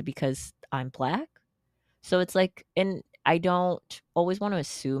 oh, is it because I'm black? So it's like, and I don't always want to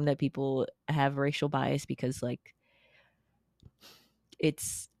assume that people have racial bias because, like,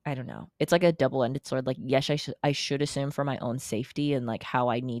 it's, I don't know. It's like a double-ended sword. Like, yes, I should assume for my own safety and like how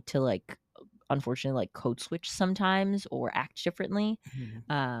I need to like unfortunately like code switch sometimes or act differently.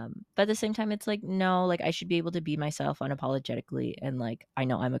 But at the same time, it's like no, like I should be able to be myself unapologetically, and like I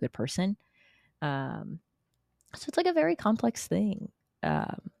know I'm a good person. Um, so it's like a very complex thing.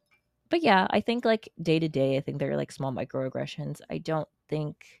 Um, but yeah, I think like day to day, I think there are like small microaggressions. I don't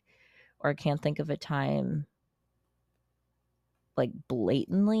think, or I can't think of a time like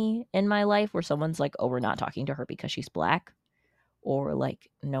blatantly in my life where someone's like, oh, we're not talking to her because she's black, or like,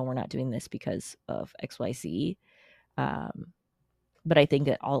 no, we're not doing this because of XYZ. Um, but I think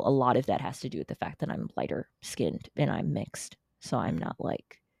that a lot of that has to do with the fact that I'm lighter skinned and I'm mixed. So I'm Hmm. not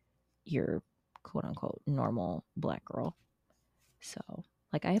like your quote unquote normal black girl. So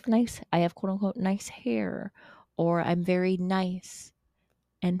like I have quote unquote nice hair, or I'm very nice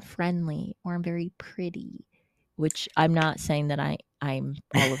and friendly, or I'm very pretty, which I'm not saying that I'm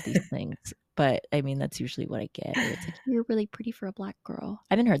all of these things, but I mean that's usually what I get. Or it's like you're really pretty for a black girl.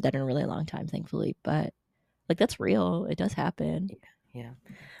 I haven't heard that in a really long time, thankfully, but like that's real. It does happen. Yeah, yeah.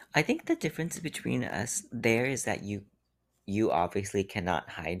 I think the difference between us there is that you obviously cannot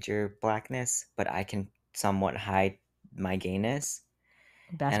hide your blackness, but I can somewhat hide my gayness.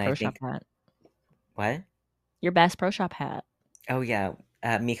 Bass And I Pro Shop think hat. what? Your Bass Pro Shop hat. Oh yeah,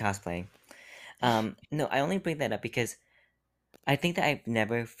 me cosplaying. No, I only bring that up because I think that I've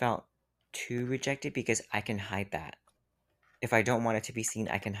never felt too rejected because I can hide that. If I don't want it to be seen,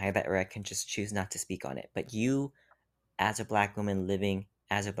 I can hide that, or I can just choose not to speak on it. But you, as a black woman living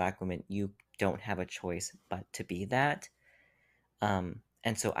as a black woman, you don't have a choice but to be that.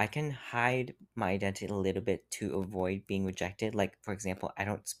 And so I can hide my identity a little bit to avoid being rejected. Like, for example, I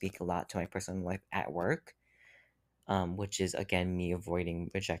don't speak a lot to my personal life at work, which is again me avoiding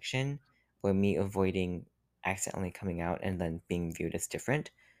rejection or me avoiding accidentally coming out and then being viewed as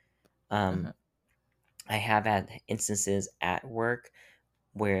different. Um, Mhm. I have had instances at work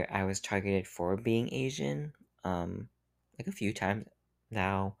where I was targeted for being Asian, like a few times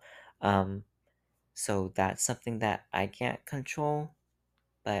now. Um, so that's something that I can't control,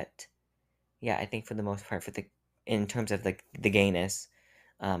 but yeah, I think for the most part, for the in terms of like the gayness,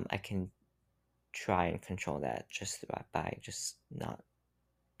 I can try and control that just by just not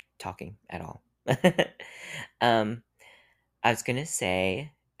talking at all. um, I was gonna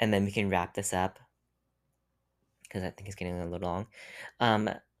say, and then we can wrap this up because I think it's getting a little long. Um,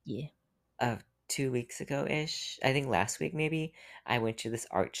 Yeah. 2 weeks ago ish, I think last week maybe, I went to this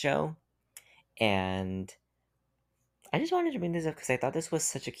art show, and I just wanted to bring this up because I thought this was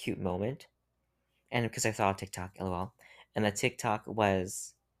such a cute moment, and because I saw a TikTok, lol, and the TikTok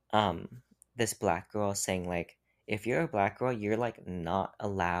was this black girl saying like, if you're a black girl, you're like not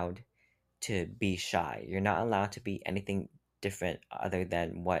allowed to be shy. You're not allowed to be anything different other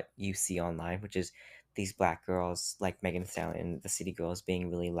than what you see online, which is these black girls like Megan Thee Stallion and the City Girls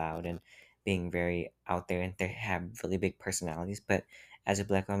being really loud and being very out there, and they have really big personalities. But as a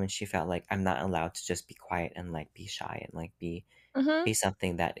black woman, she felt like I'm not allowed to just be quiet and like be shy and like be Mhm.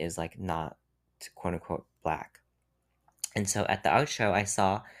 something that is like not. quote unquote black. And so at the art show, I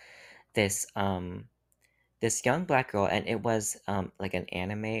saw this this young black girl, and it was like an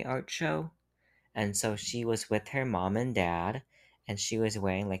anime art show. And so she was with her mom and dad, and she was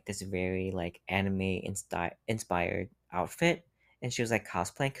wearing like this very like anime inspired outfit, and she was like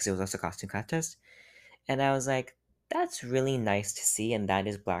cosplaying because it was also costume contest. And I was like, that's really nice to see, and that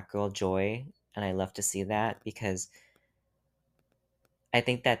is black girl joy, and I love to see that because I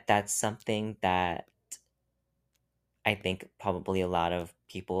think that that's something that I think probably a lot of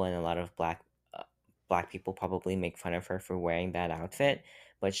people and a lot of black people probably make fun of her for wearing that outfit,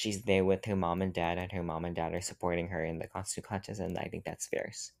 but she's there with her mom and dad, and her mom and dad are supporting her in the costume contest, and I think that's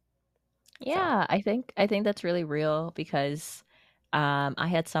fierce. So, Yeah, I think that's really real because I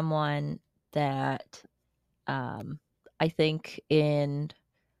had someone that um I think in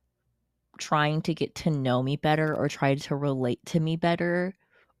trying to get to know me better or try to relate to me better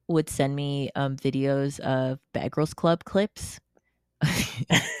would send me videos of Bad Girls Club clips.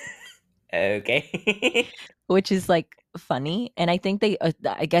 okay. Which is, like, funny, and I think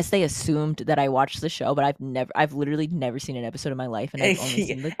I guess they assumed that I watched the show, but I've literally never seen an episode in my life, and I've only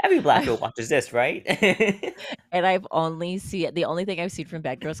seen the Every black I've girl watches this, right? and I've only see the only thing I've seen from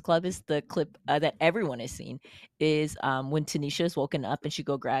Bad Girls Club is the clip, that everyone has seen is, when Tanisha is woken up and she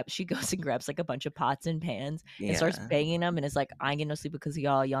goes and grabs, like, a bunch of pots and pans and starts Yeah. banging them, and it's like, "I ain't get no sleep because of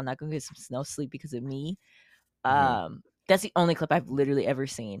y'all not gonna get some no sleep because of me." Hmm. That's the only clip I've literally ever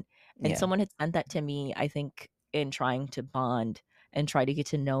seen, and Yeah. someone had sent that to me, I think, in trying to bond and try to get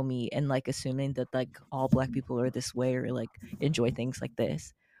to know me and, like, assuming that, like, all Black people are this way or, like, enjoy things like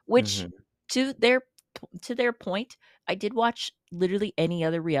this, which Hmm. to their to their point, I did watch literally any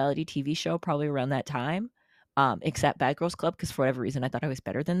other reality TV show probably around that time, except Bad Girls Club because for whatever reason, I thought I was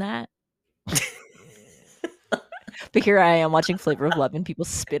better than that. But here I am watching Flavor of Love and people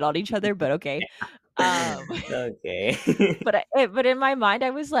spit on each other, but okay. Um, Okay. but in my mind, I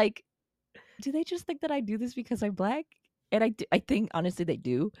was like, do they just think that I do this because I'm Black? And I think honestly they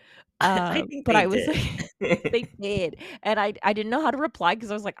do. I think But they I was did. like they did. And I didn't know how to reply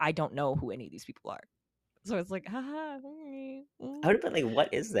because I was like, I don't know who any of these people are. So it's like, haha, mm, I mm, would have been like,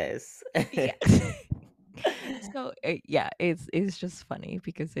 what is this? yeah. So yeah, it's just funny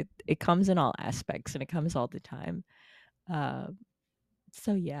because it comes in all aspects and it comes all the time. Um,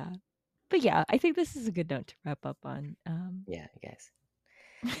 so yeah. But yeah, I think this is a good note to wrap up on. Yeah, I guess.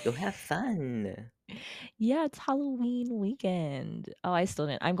 Go have fun. Yeah, it's Halloween weekend. Oh, I still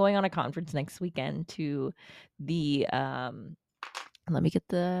didn't. I'm going on a conference next weekend to the let me get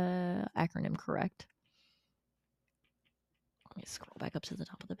the acronym correct. Let me scroll back up to the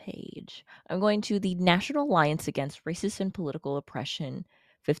top of the page. I'm going to the National Alliance Against Racist and Political Oppression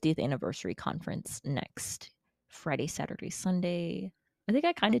 50th Anniversary Conference next Friday, Saturday, Sunday. I think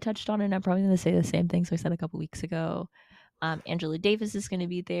I kind of touched on it. I'm probably going to say the same things I said a couple weeks ago. Angela Davis is going to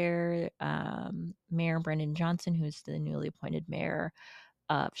be there. Mayor Brendan Johnson, who's the newly appointed mayor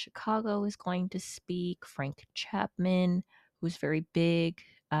of Chicago, is going to speak. Frank Chapman, who's very big.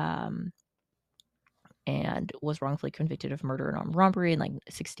 And was wrongfully convicted of murder and armed robbery in like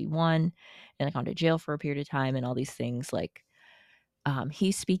 61 and like gone to jail for a period of time and all these things like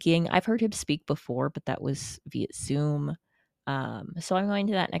he's speaking. I've heard him speak before, but that was via Zoom. So I'm going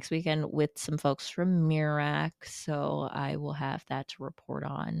to that next weekend with some folks from Mirac. So I will have that to report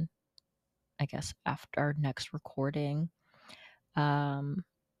on, I guess, after our next recording. Um,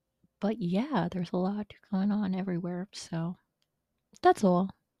 but yeah, there's a lot going on everywhere. So that's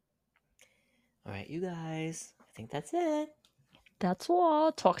all. All right, you guys. I think that's it. That's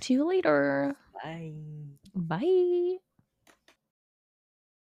all. Talk to you later. Bye. Bye.